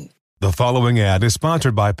vaccine. The following ad is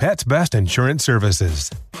sponsored by Pets Best Insurance Services.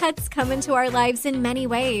 Pets come into our lives in many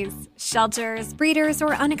ways. Shelters, breeders,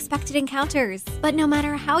 or unexpected encounters. But no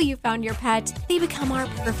matter how you found your pet, they become our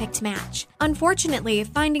perfect match. Unfortunately,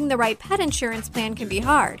 finding the right pet insurance plan can be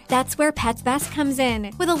hard. That's where Pets Best comes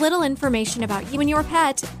in. With a little information about you and your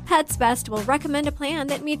pet, Pets Best will recommend a plan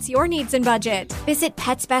that meets your needs and budget. Visit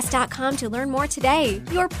PetsBest.com to learn more today.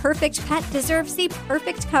 Your perfect pet deserves the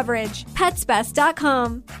perfect coverage.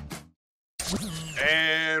 PetsBest.com.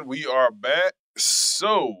 And we are back.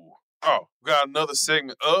 So, we got another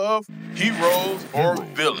segment of Heroes or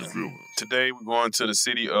Villains. Today, we're going to the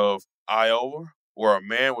city of Iowa, where a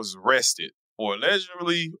man was arrested for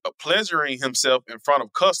allegedly pleasuring himself in front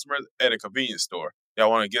of customers at a convenience store.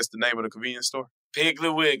 Y'all want to guess the name of the convenience store?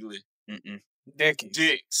 Piggly Wiggly.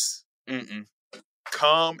 Dickies.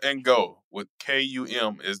 Come and Go with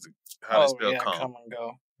K-U-M is how they spell come. Come and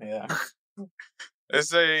Go. Yeah. They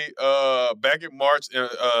say back in March,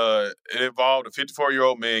 it involved a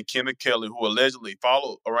 54-year-old man, Kenneth Kelly, who allegedly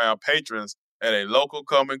followed around patrons at a local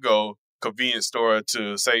Come and Go convenience store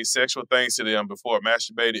to say sexual things to them before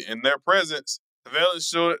masturbating in their presence.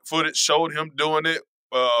 Surveillance footage showed him doing it,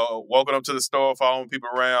 walking up to the store, following people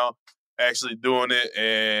around, actually doing it,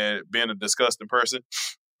 and being a disgusting person.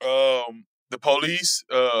 The police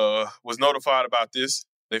was notified about this.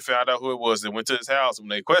 They found out who it was. They went to his house. When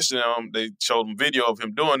they questioned him, they showed him video of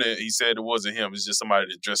him doing it. He said it wasn't him. It's just somebody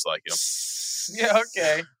that dressed like him. Yeah,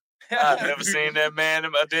 okay. I've never seen that man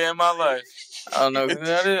in a day in my life. I don't know who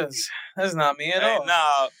that is. That's not me at all.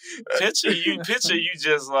 Nah, picture you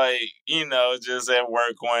just like, just at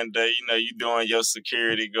work one day, you doing your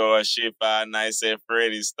security guard shit, Five Nights at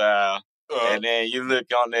Freddy's style. And then you look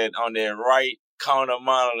on that right corner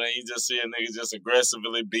monitor and you just see a nigga just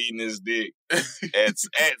aggressively beating his dick at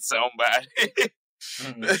somebody.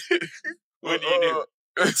 What do you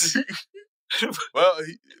do? Well,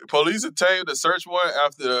 police obtained a search warrant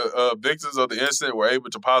after the victims of the incident were able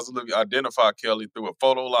to positively identify Kelly through a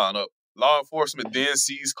photo lineup. Law enforcement then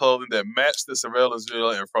seized clothing that matched the surveillance video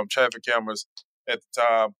and from traffic cameras at the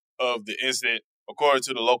time of the incident, according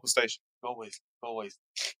to the local station. Go away.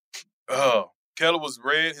 Kelly was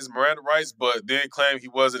read his Miranda rights, but then claimed he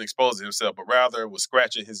wasn't exposing himself, but rather was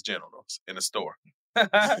scratching his genitals in the store.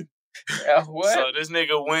 What? So this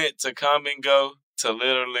nigga went to come and go, to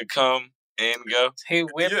literally come and go. He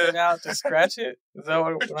whipped it out to scratch it? Is that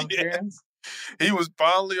what I'm hearing? He was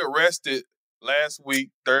finally arrested last week,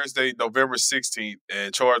 Thursday, November 16th,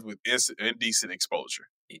 and charged with indecent exposure.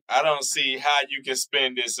 I don't see how you can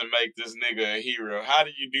spin this and make this nigga a hero. How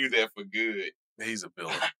do you do that for good? He's a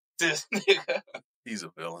villain. This nigga. He's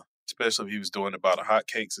a villain. Especially if he was doing about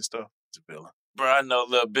hotcakes and stuff. He's a villain. Bro, I know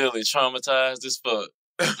little Billy traumatized as fuck.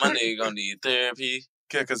 My nigga gonna need therapy.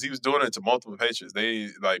 Yeah, because he was doing it to multiple patients. They,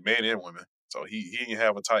 like, men and women. So he didn't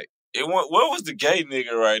have a type. What was the gay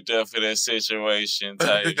nigga right there for that situation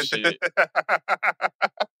type shit?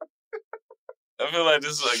 I feel like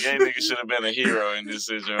this is a gay nigga should have been a hero in this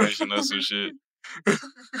situation or some shit.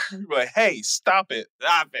 Like, hey, stop it.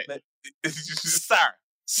 Stop it. Sir.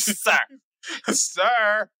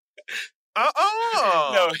 Sir.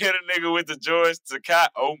 No, hit a nigga with the George Takei.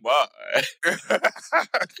 Oh, my.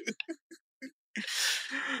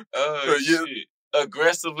 Shit.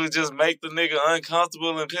 Aggressively just make the nigga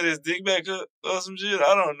uncomfortable and put his dick back up or some shit.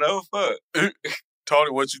 I don't know. Fuck.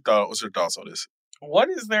 Tony, what you thought? What's your thoughts on this? What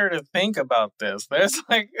is there to think about this? There's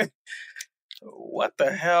like, what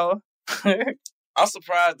the hell? I'm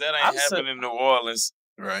surprised that ain't happened in New Orleans.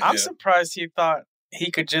 Right. I'm surprised he thought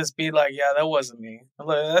he could just be like, yeah, that wasn't me.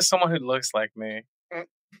 That's someone who looks like me.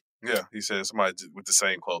 Yeah, he said somebody with the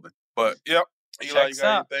same clothing. But, yep. Eli, you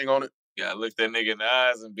got anything on it? Yeah, look that nigga in the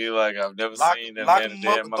eyes and be like, I've never seen that man a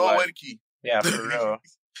day in my life. Away the key. Yeah, for real.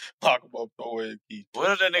 Lock him up, throw away the key.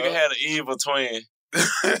 What if that nigga had an evil twin?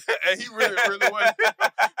 And he really was.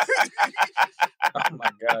 Oh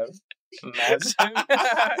my God. Imagine.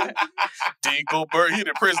 Dinkelberg. He in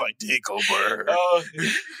the prison like Dinkelberg.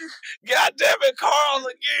 God damn it, Carl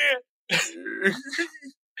again.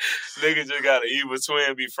 Nigga just got an evil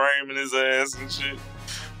twin be framing his ass and shit.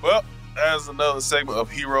 Well, that's another segment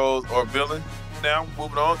of Heroes or Villain. Now,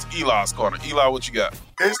 moving on to Eli's Corner. Eli, what you got?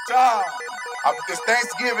 It's time. It's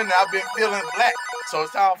Thanksgiving and I've been feeling black. So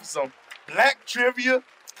it's time for some Black Trivia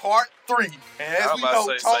Part 3. And as we know,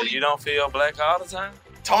 Tony... So you don't feel black all the time?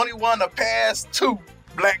 Tony won the past 2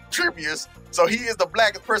 Black Trivias. So he is the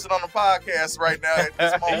blackest person on the podcast right now at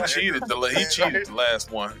this moment. He cheated the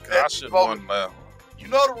last one. I should have won the last one. You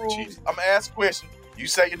know the rules. I'm going to ask a question. You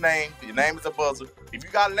say your name. Your name is a buzzer. If you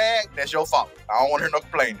got lag, that's your fault. I don't want to hear no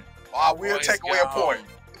complaining. Or I will take away a point.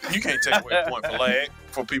 You can't take away a point for lag.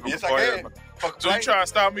 For people yes, complaining. So you trying to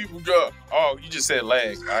stop me from you just said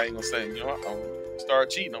lag. I ain't going to say, I'm going to start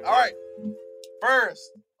cheating. All right.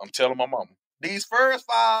 First. I'm telling my mama. These first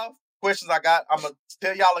 5 questions I got, I'm going to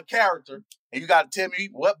tell y'all a character. And you got to tell me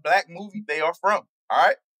what black movie they are from. All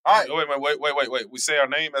right? All right. Wait. We say our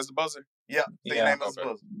name as the buzzer? Yeah. Say your name as the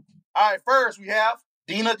buzzer. All right. First, we have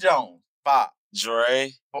Dina Jones. 5.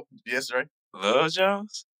 Dre. Oh, yes, Dre. Lil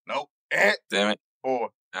Jones? Nope. Damn it. 4.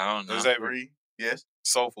 I don't know. 3. Yes.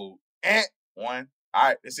 Soul Food. 1. All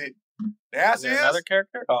right, that's it. The answer is another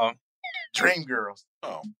character? Oh. Dreamgirls.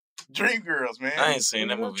 Oh. Dreamgirls, man. I ain't seen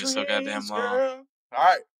that movie so goddamn long. All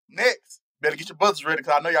right, next. Better get your buzzers ready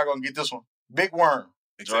because I know y'all going to get this one. Big Worm.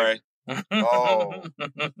 Dre. Oh.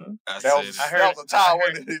 that was a tie,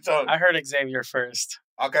 wasn't it, Tony? I heard Xavier first.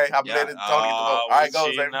 Okay, I believe it. Tony. All right, go,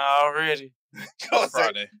 Xavier. Already. Go,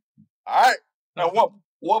 Friday. All right. Now,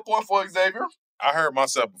 1 point for Xavier. I heard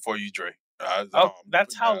myself before you, Dre.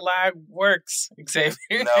 That's how lag works,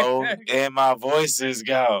 Xavier. No, and my voice is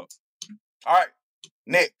gone. All right.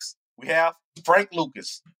 Next, we have Frank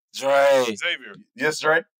Lucas. Dre. Xavier. Yes,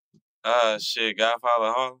 Dre. Shit,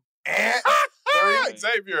 Godfather Harlem. And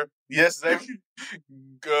Xavier. Yes, Xavier.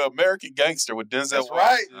 American Gangster with Denzel That's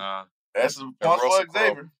Washington. right. That's a And point Russell for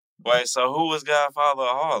Xavier. Wait, so who was Godfather of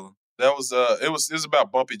Harlem? That was it was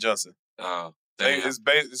about Bumpy Johnson. Oh, It's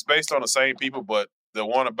based on the same people, but the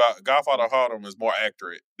one about Godfather of Harlem is more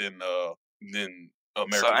accurate than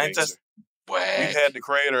American So ain't Gangster. that We had the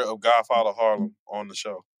creator of Godfather Harlem on the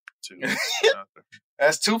show too.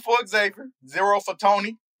 That's 2 for Xavier, 0 for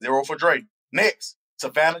Tony, 0 for Drake. Next,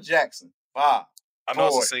 Savannah Jackson. 5. I know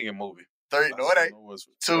 4, it's a singing movie. 3. No, it ain't.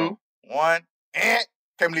 2, 1. And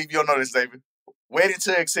can't believe you don't know this, Xavier. Waiting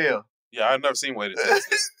to Exhale. Yeah, I've never seen Waiting to Exhale.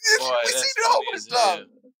 Boy, We that's seen it all funny the as time. hell.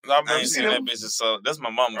 I've I never ain't seen seen that it. bitch. So that's my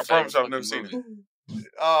mama's I promise favorite I've never seen fucking it.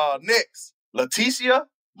 movie. Next, Leticia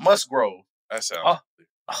Musgrove. That sounds.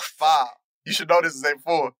 5. You should know this is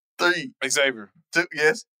 4. 3. Xavier. 2.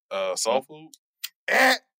 Yes. Soul Food.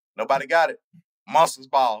 And nobody got it. Monsters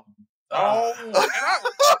Ball. Oh,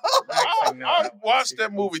 and I watched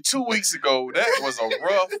that movie 2 weeks ago. That was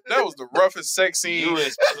the roughest sex scene. You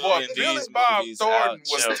is Boy, pulling Billy these Bob movies Thornton out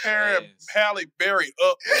was your tearing ass. Halle Berry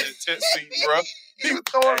up in that test scene, bro. He was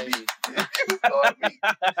throwing me. He was throwing me.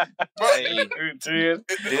 Hey,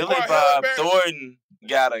 Billy Boy, Halle Bob Berry- Thornton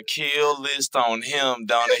got a kill list on him,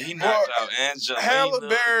 don't it? He knocked out Angelina.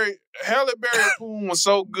 Halle Berry Poon was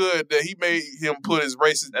so good that he made him put his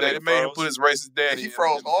racist That daddy. nigga It made him froze? put his racist daddy. He in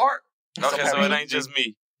froze it. hard. Okay, so it ain't just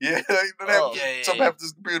me. Yeah, Oh. something happened to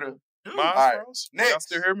this computer. Mine All right, froze. Y'all next.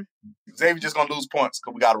 still hear me? Xavier just gonna lose points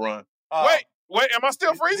because we gotta run. Wait, am I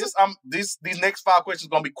still freezing? These next 5 questions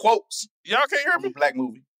gonna be quotes Y'all can't hear from me? the black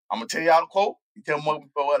movie. I'm gonna tell y'all the quote. You tell me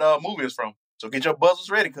what movie it's from. So get your buzzers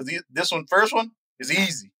ready because first one is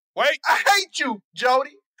easy. Wait, I hate you,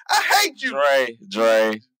 Jody. I hate you. Dre.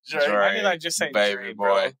 Why did I just say baby Dre, boy?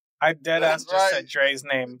 bro? I dead ass That's just right. said Dre's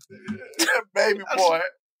name. Baby boy.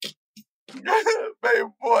 Baby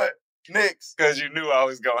boy. Next. Because you knew I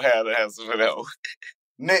was gonna have to have some of that one.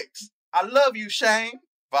 Next. I love you, Shane.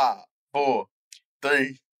 5, 4,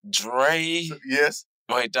 3. Dre. Yes.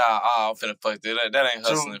 Wait, dog. Oh, I'm finna fuck that. That ain't 2,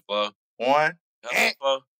 hustling, Flo. 1. Hustling,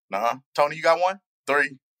 Flo. Nah. Tony, you got 1?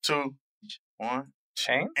 3, 2, 1.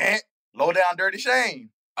 Shane? And low down dirty Shane.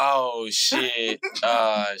 Oh, shit.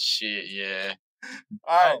 Shit, yeah.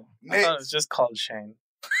 All right. I thought Next. it was just called Shane.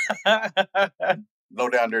 Low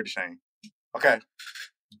down dirty Shane. Okay.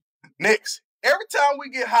 Next. Every time we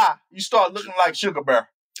get high, you start looking like Sugar Bear.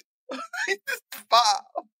 5,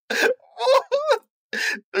 4,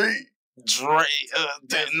 3. Dre.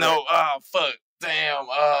 No. Oh, fuck. Damn.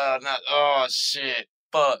 Shit.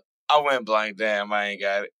 Fuck. I went blank. Damn, I ain't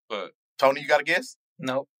got it. Fuck. Tony, you got a guess?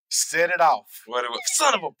 Nope. Set it off. What it was?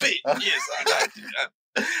 Son of a bitch. Yes, I got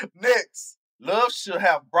you. Next. Love should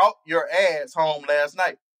have brought your ass home last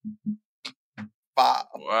night. 5.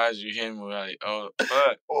 Why'd you hit me like, oh,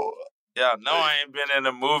 fuck. 4. Y'all know I ain't been in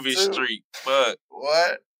the movie 2. street. Fuck.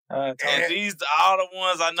 What? And these all the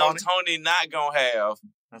ones I know Tony not gonna have.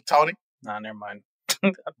 Tony? Nah, never mind.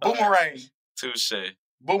 Boomerang. Touche.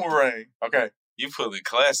 Boomerang. Okay. You pulling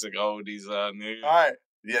classic oldies, nigga. All right.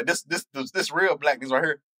 Yeah, this real blackness right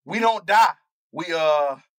here. We don't die. We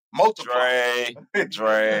multiply.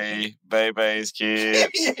 Dre, Bebe's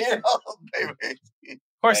kid. Yeah, baby. Of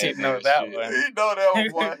course he'd know that one. He know that one,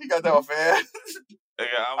 boy. He got that one fast. Nigga,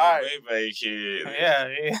 I'm All a right. Bebe kid. Yeah.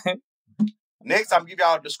 Next, I'm gonna give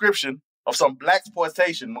y'all a description of some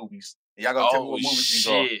blaxploitation movies. And y'all gonna tell me what movies these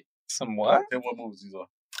are. shit. Some what? Tell me what movies these are.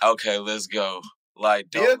 Okay, let's go.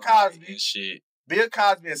 Like Bill Dolomite Cosby. and shit. Bill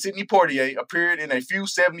Cosby and Sidney Poitier appeared in a few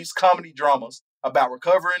 70s comedy dramas about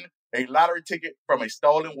recovering a lottery ticket from a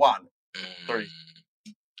stolen wallet. 3,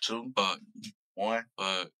 2, Fuck. 1.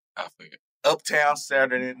 Fuck. I forget. Uptown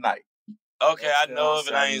Saturday Night. Okay, I know of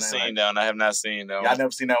it. I ain't Saturday seen Night. that one. I have not seen that Y'all one.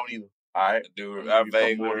 never seen that one either. All right. I Give you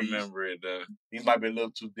vaguely some more of these. remember it though. These might be a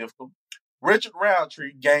little too difficult. Richard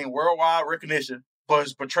Roundtree gained worldwide recognition for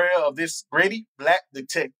his portrayal of this gritty black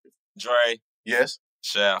detective. Dre. Yes.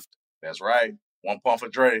 Shaft. That's right. 1 point for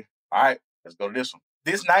Dre. All right, let's go to this one.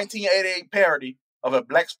 This 1988 parody of a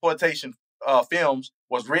blaxploitation films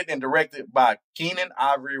was written and directed by Keenan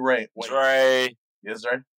Ivory Wayne. Dre. Yes,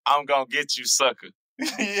 Dre. I'm gonna get you, sucker.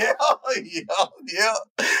 yeah.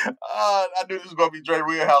 I knew this was gonna be Dre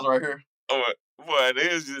Wheelhouse right here. What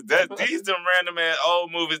is just that? These them random ass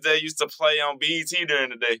old movies that used to play on BET during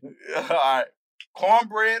the day. All right.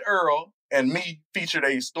 Cornbread Earl and Me featured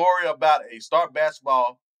a story about a star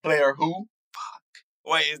basketball player who.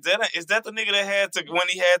 Wait, is that the nigga that had to when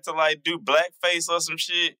he had to like do blackface or some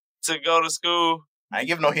shit to go to school? I ain't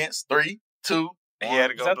giving no hints. 3, 2. He had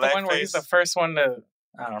to go Is that the one where he's blackface. the first one to,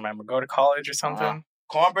 I don't remember, go to college or something?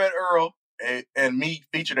 Cornbread Earl and Me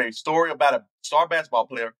featured a story about a star basketball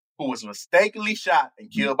player who was mistakenly shot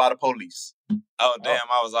and killed by the police. Oh, damn,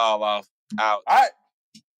 I was all off. Out. All right.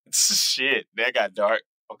 Shit, that got dark.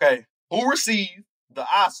 Okay. Who received the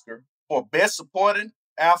Oscar for Best Supporting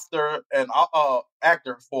Actor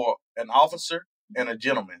for An Officer and a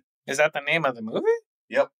Gentleman? Is that the name of the movie?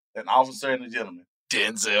 Yep, An Officer and a Gentleman.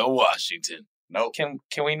 Denzel Washington. Nope. Can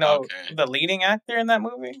we know the leading actor in that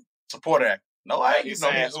movie? Support actor. No, I ain't give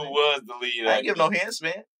no hints. Who was the lead? I ain't give no hints,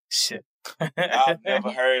 man. Shit. I've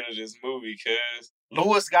never heard of this movie, cuz.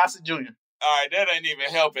 Louis Gossett Jr. All right, that ain't even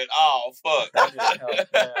help at all. Fuck.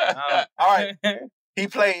 All right. He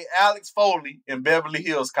played Alex Foley in Beverly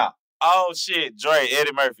Hills Cop. Oh, shit. Dre,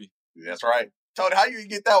 Eddie Murphy. That's right. Tony, how you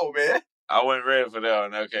get that one, man? I wasn't ready for that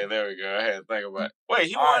one. Okay, there we go. I had to think about it. Wait,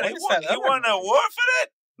 he All won an award for that?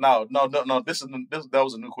 No. That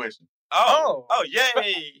was a new question. Oh,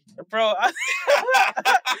 yay. Bro, I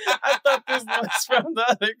thought this was from the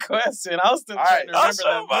other question. I was still trying to remember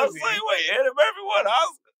that movie. Wait, Eddie Murphy won an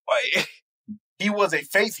Oscar? Wait. He was a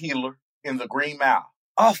faith healer in The Green Mile.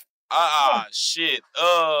 Oh. Shit.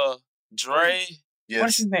 Dre. Yes.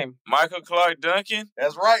 What's his name? Michael Clark Duncan.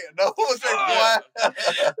 That's right. No, who was that boy?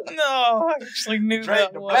 No, I actually knew Dre,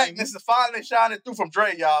 that the one. blackness is finally shining through from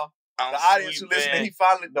Dre, y'all. The audience who listening,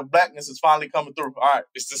 the blackness is finally coming through. All right.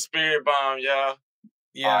 It's the spirit bomb, y'all.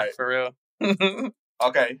 Yeah, right. for real.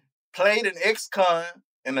 Okay. Played an ex-con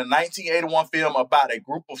in the 1981 film about a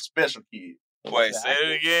group of special kids. Wait, say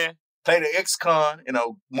it again? Played an ex-con in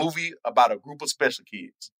a movie about a group of special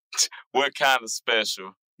kids. What kind of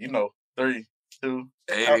special? 3, 2...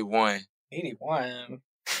 81. 81?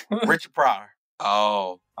 Richard Pryor.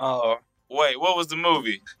 Oh. Wait, what was the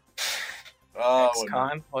movie?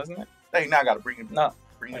 Ex-con, wasn't it? Hey, now I gotta bring it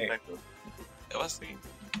it back up. Let's see.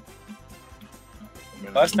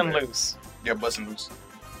 Bustin' Loose. Yeah, Bustin' Loose.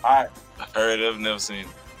 All right. Heard of, never seen.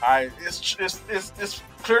 All right, it's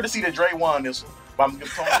clear to see that Dre won this one, but I'm giving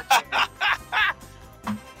Tony a chance.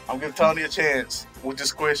 I'm giving Tony a chance with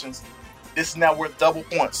these questions. This is now worth double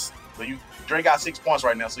points. So Dre got 6 points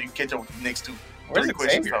right now, so you can catch up with the next two. Where's Three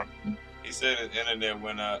questions, Xavier? Tony. He said his internet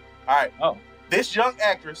went out. All right. Oh. This young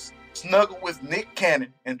actress snuggled with Nick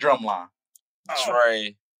Cannon in Drumline.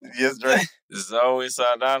 Dre. Yes, Dre. Zoe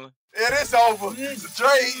Saldana. It is over. Dre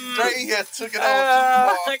has took it over.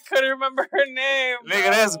 I couldn't remember her name.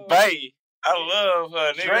 Nigga, that's Bay. I love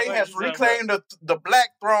her. Nigga, Dre has reclaimed the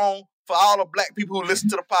black throne for all the black people who listen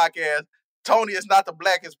to the podcast. Tony is not the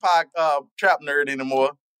blackest trap nerd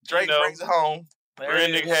anymore. Dre brings it home.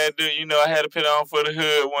 Brandon had to, I had to put on for the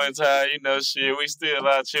hood one time. Shit, we still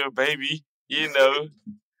out here, baby.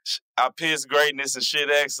 I piss greatness and shit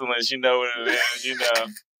excellence. You know what it is.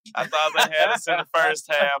 I thought they had us in the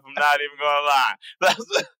first half. I'm not even gonna lie.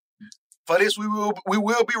 For this, we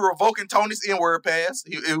will be revoking Tony's N-word pass.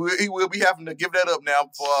 He will be having to give that up now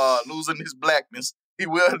for losing his blackness. He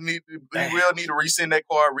will need to resend that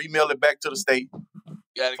card, remail it back to the state.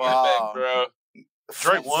 Gotta get back, bro.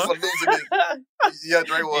 Dre won. For losing it. Yeah,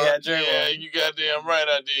 Dre won. Yeah, Dre won. You goddamn right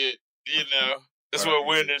I did. That's what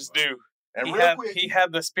winners do. And he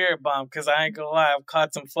had the spirit bomb, because I ain't gonna lie, I've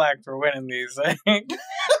caught some flack for winning these.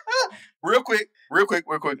 Real quick. Let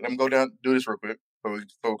me go down, do this real quick before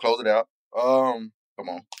we close it out. Come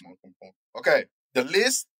on. Okay. The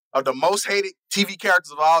list of the most hated TV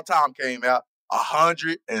characters of all time came out.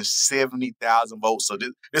 170,000 votes. So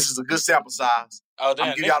this is a good sample size. Oh, damn.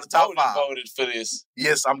 I'm gonna give y'all the top 5. Voted for this.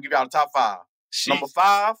 Yes, I'm gonna give y'all the top 5. Jeez. Number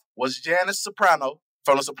 5 was Janice Soprano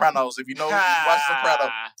from The Sopranos. If you know, you watch Soprano.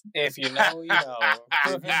 If you know, you know.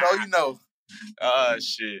 If you know, you know.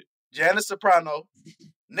 Shit. Janice Soprano.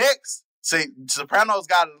 Next, Sopranos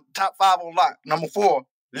got top 5 on lock. Number 4,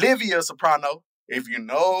 Livia Soprano. If you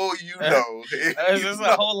know, you know. Is this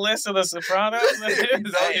a whole list of the Sopranos?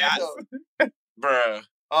 Bruh.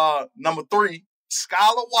 Number 3,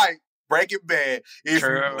 Skylar White, Breaking Bad. If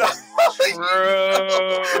True. you know,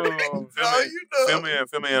 Fill me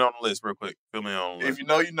in on the list real quick. Fill me in on the list. If you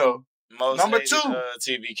know, you know. Most Number hated, 2.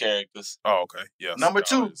 TV characters. Oh, okay. Yes. Number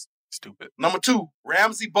 2. Stupid. Number 2,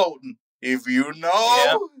 Ramsey Bolton. If you know, you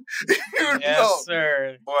know. Yes,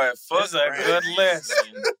 sir. Boy, fuck This is a good list.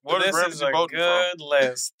 What is This is Ramsey a Bolton good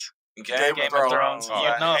list. Game of Thrones. Oh,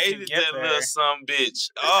 You know, I if you hated get that there. little some bitch.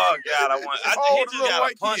 Oh God, he the just little got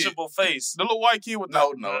white a punchable face. The little white kid with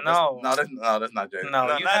No, that's not Jay.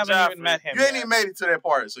 No, you haven't Joffrey. even met him. You ain't yet. even made it to that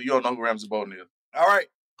part, so you don't know who Ramsey Bolton is. All right,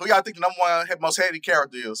 who y'all think the number 1 most hated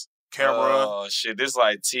character is? Cameron. Oh shit, this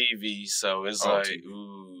like TV, so it's like TV.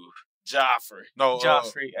 ooh, Joffrey. No,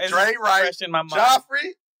 Joffrey. It's Dre right. fresh in my mind.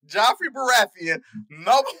 Joffrey, Joffrey Baratheon,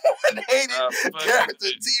 number 1 hated character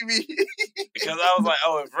TV. Because I was like,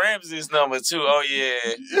 oh, if Ramsay's number 2, oh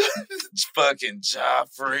yeah, fucking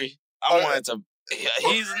Joffrey. I wanted to.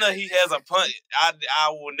 He has a punch. I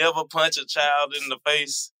will never punch a child in the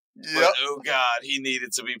face. Yep. But, oh God, he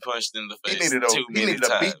needed to be punched in the face. He needed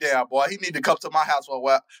a beat down, boy. He needed to come to my house for a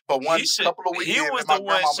while, for couple of weeks. He was the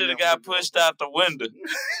one should have got pushed out the window.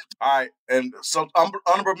 All right, and some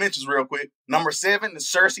honorable mentions real quick. Number 7 is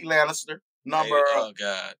Cersei Lannister. Number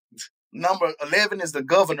 11 is the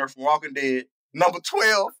Governor from Walking Dead. Number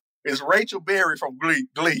 12 is Rachel Berry from Glee.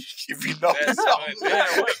 If you know.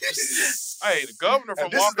 Hey, the Governor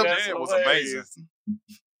from Walking Dead was amazing.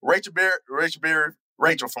 Rachel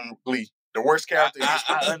from Glee, the worst character.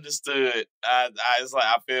 I understood. It's like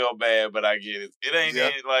I feel bad, but I get it. It ain't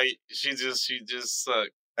it, like she just sucked.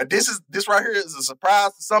 And this right here is a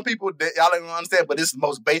surprise to some people that y'all don't understand, but this is the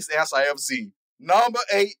most basic answer I ever seen. Number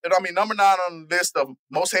 9 on the list of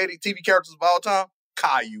most hated TV characters of all time,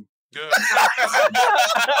 Caillou. Good.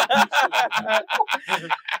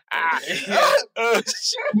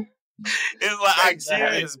 It's like I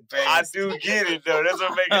get it. I do get it though. That's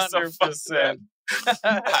what makes it so fun.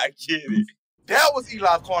 I get it. That was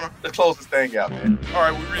Eli's Corner, the closest thing out, man. All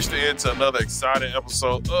right, we reached the end to another exciting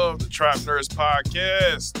episode of the Trap Nerds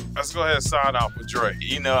Podcast. Let's go ahead and sign off with Dre.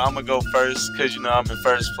 I'm going to go first because, I'm in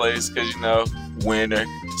first place because, winner.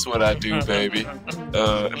 That's what I do, baby.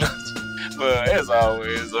 But as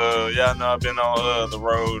always, y'all know I've been on the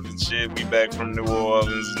road and shit. We back from New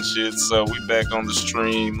Orleans and shit, so we back on the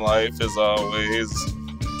stream life as always.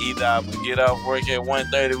 Either I will get off work at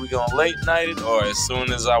 1:30, we gonna late night it, or as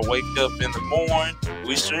soon as I wake up in the morning,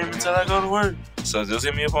 we stream until I go to work. So just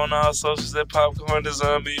hit me up on all socials at Popcorn the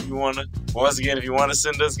Zombie if you wanna. Once again, if you wanna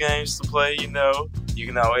send us games to play, you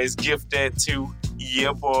can always gift that to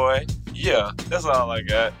your boy. Yeah, that's all I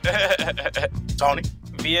got. Tony?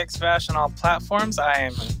 VX Bash on all platforms. I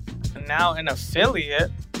am now an affiliate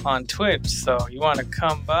on Twitch, so you want to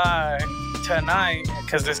come by tonight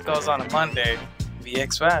because this goes on a Monday.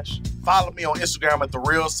 VX Bash. Follow me on Instagram at The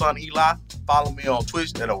Real Son Eli. Follow me on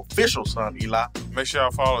Twitch at Official Son Eli. Make sure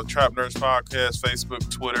y'all follow the Trap Nerds Podcast, Facebook,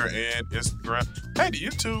 Twitter, and Instagram. Hey, the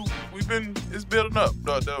YouTube, it's building up.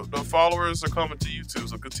 The followers are coming to YouTube,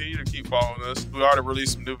 so continue to keep following us. We already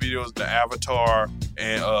released some new videos, the Avatar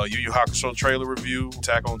and Yu Yu Hakusho trailer review,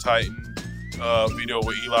 Attack on Titan video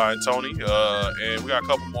with Eli and Tony, and we got a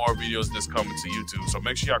couple more videos that's coming to YouTube. So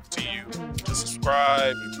make sure y'all continue to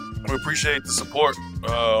subscribe. We appreciate the support.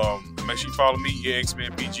 Make sure you follow me,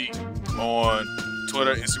 EXManPG, on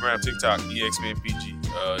Twitter, Instagram, TikTok, EXManPG.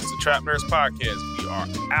 It's the Trap Nerds Podcast. We are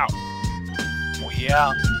out. We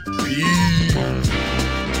out. Peace.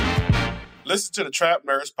 Listen to the Trap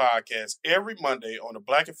Nerds Podcast every Monday on the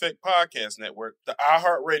Black Effect Podcast Network, the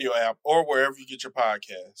iHeartRadio app, or wherever you get your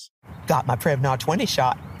podcasts. Got my Prevnar 20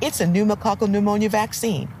 shot. It's a pneumococcal pneumonia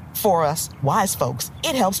vaccine. For us, wise folks,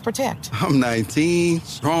 it helps protect. I'm 19,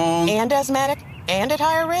 strong. And asthmatic, and at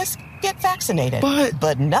higher risk. Get vaccinated.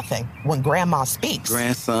 But nothing when grandma speaks.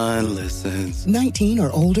 Grandson listens. 19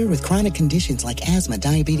 or older with chronic conditions like asthma,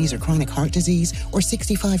 diabetes, or chronic heart disease, or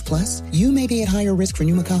 65 plus, you may be at higher risk for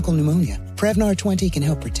pneumococcal pneumonia. Prevnar 20 can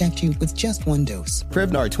help protect you with just one dose.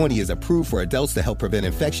 Prevnar 20 is approved for adults to help prevent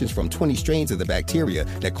infections from 20 strains of the bacteria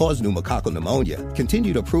that cause pneumococcal pneumonia.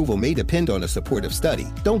 Continued approval may depend on a supportive study.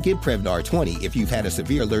 Don't get Prevnar 20 if you've had a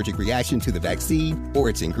severe allergic reaction to the vaccine or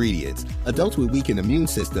its ingredients. Adults with weakened immune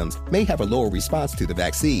systems may have a lower response to the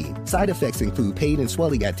vaccine. Side effects include pain and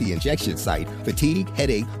swelling at the injection site, fatigue,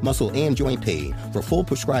 headache, muscle, and joint pain. For full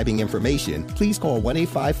prescribing information, please call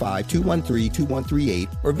 1-855-213-2138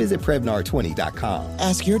 or visit Prevnar20.com.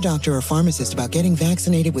 Ask your doctor or pharmacist about getting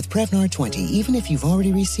vaccinated with Prevnar 20, even if you've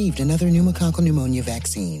already received another pneumococcal pneumonia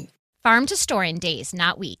vaccine. Farm to store in days,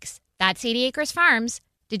 not weeks. That's 80 Acres Farms.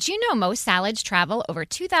 Did you know most salads travel over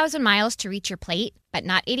 2,000 miles to reach your plate? But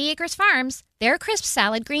not 80 Acres Farms. Their crisp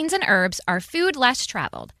salad greens and herbs are food less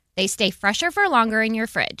traveled. They stay fresher for longer in your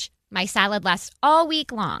fridge. My salad lasts all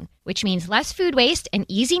week long, which means less food waste and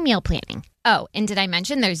easy meal planning. Oh, and did I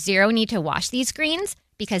mention there's zero need to wash these greens?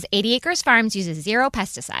 Because 80 Acres Farms uses zero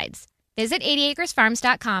pesticides. Visit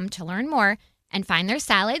 80acresfarms.com to learn more and find their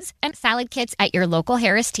salads and salad kits at your local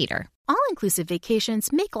Harris Teeter. All-inclusive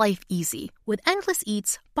vacations make life easy with endless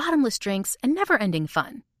eats, bottomless drinks, and never-ending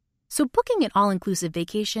fun. So booking an all-inclusive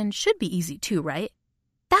vacation should be easy too, right?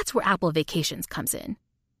 That's where Apple Vacations comes in.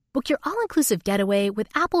 Book your all-inclusive getaway with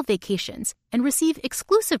Apple Vacations and receive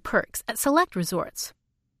exclusive perks at select resorts.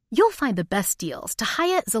 You'll find the best deals to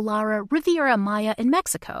Hyatt, Zilara, Riviera Maya in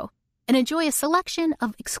Mexico and enjoy a selection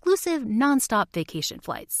of exclusive non-stop vacation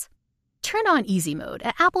flights. Turn on easy mode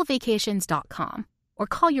at applevacations.com or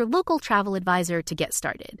call your local travel advisor to get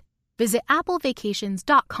started. Visit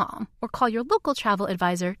applevacations.com or call your local travel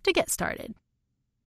advisor to get started.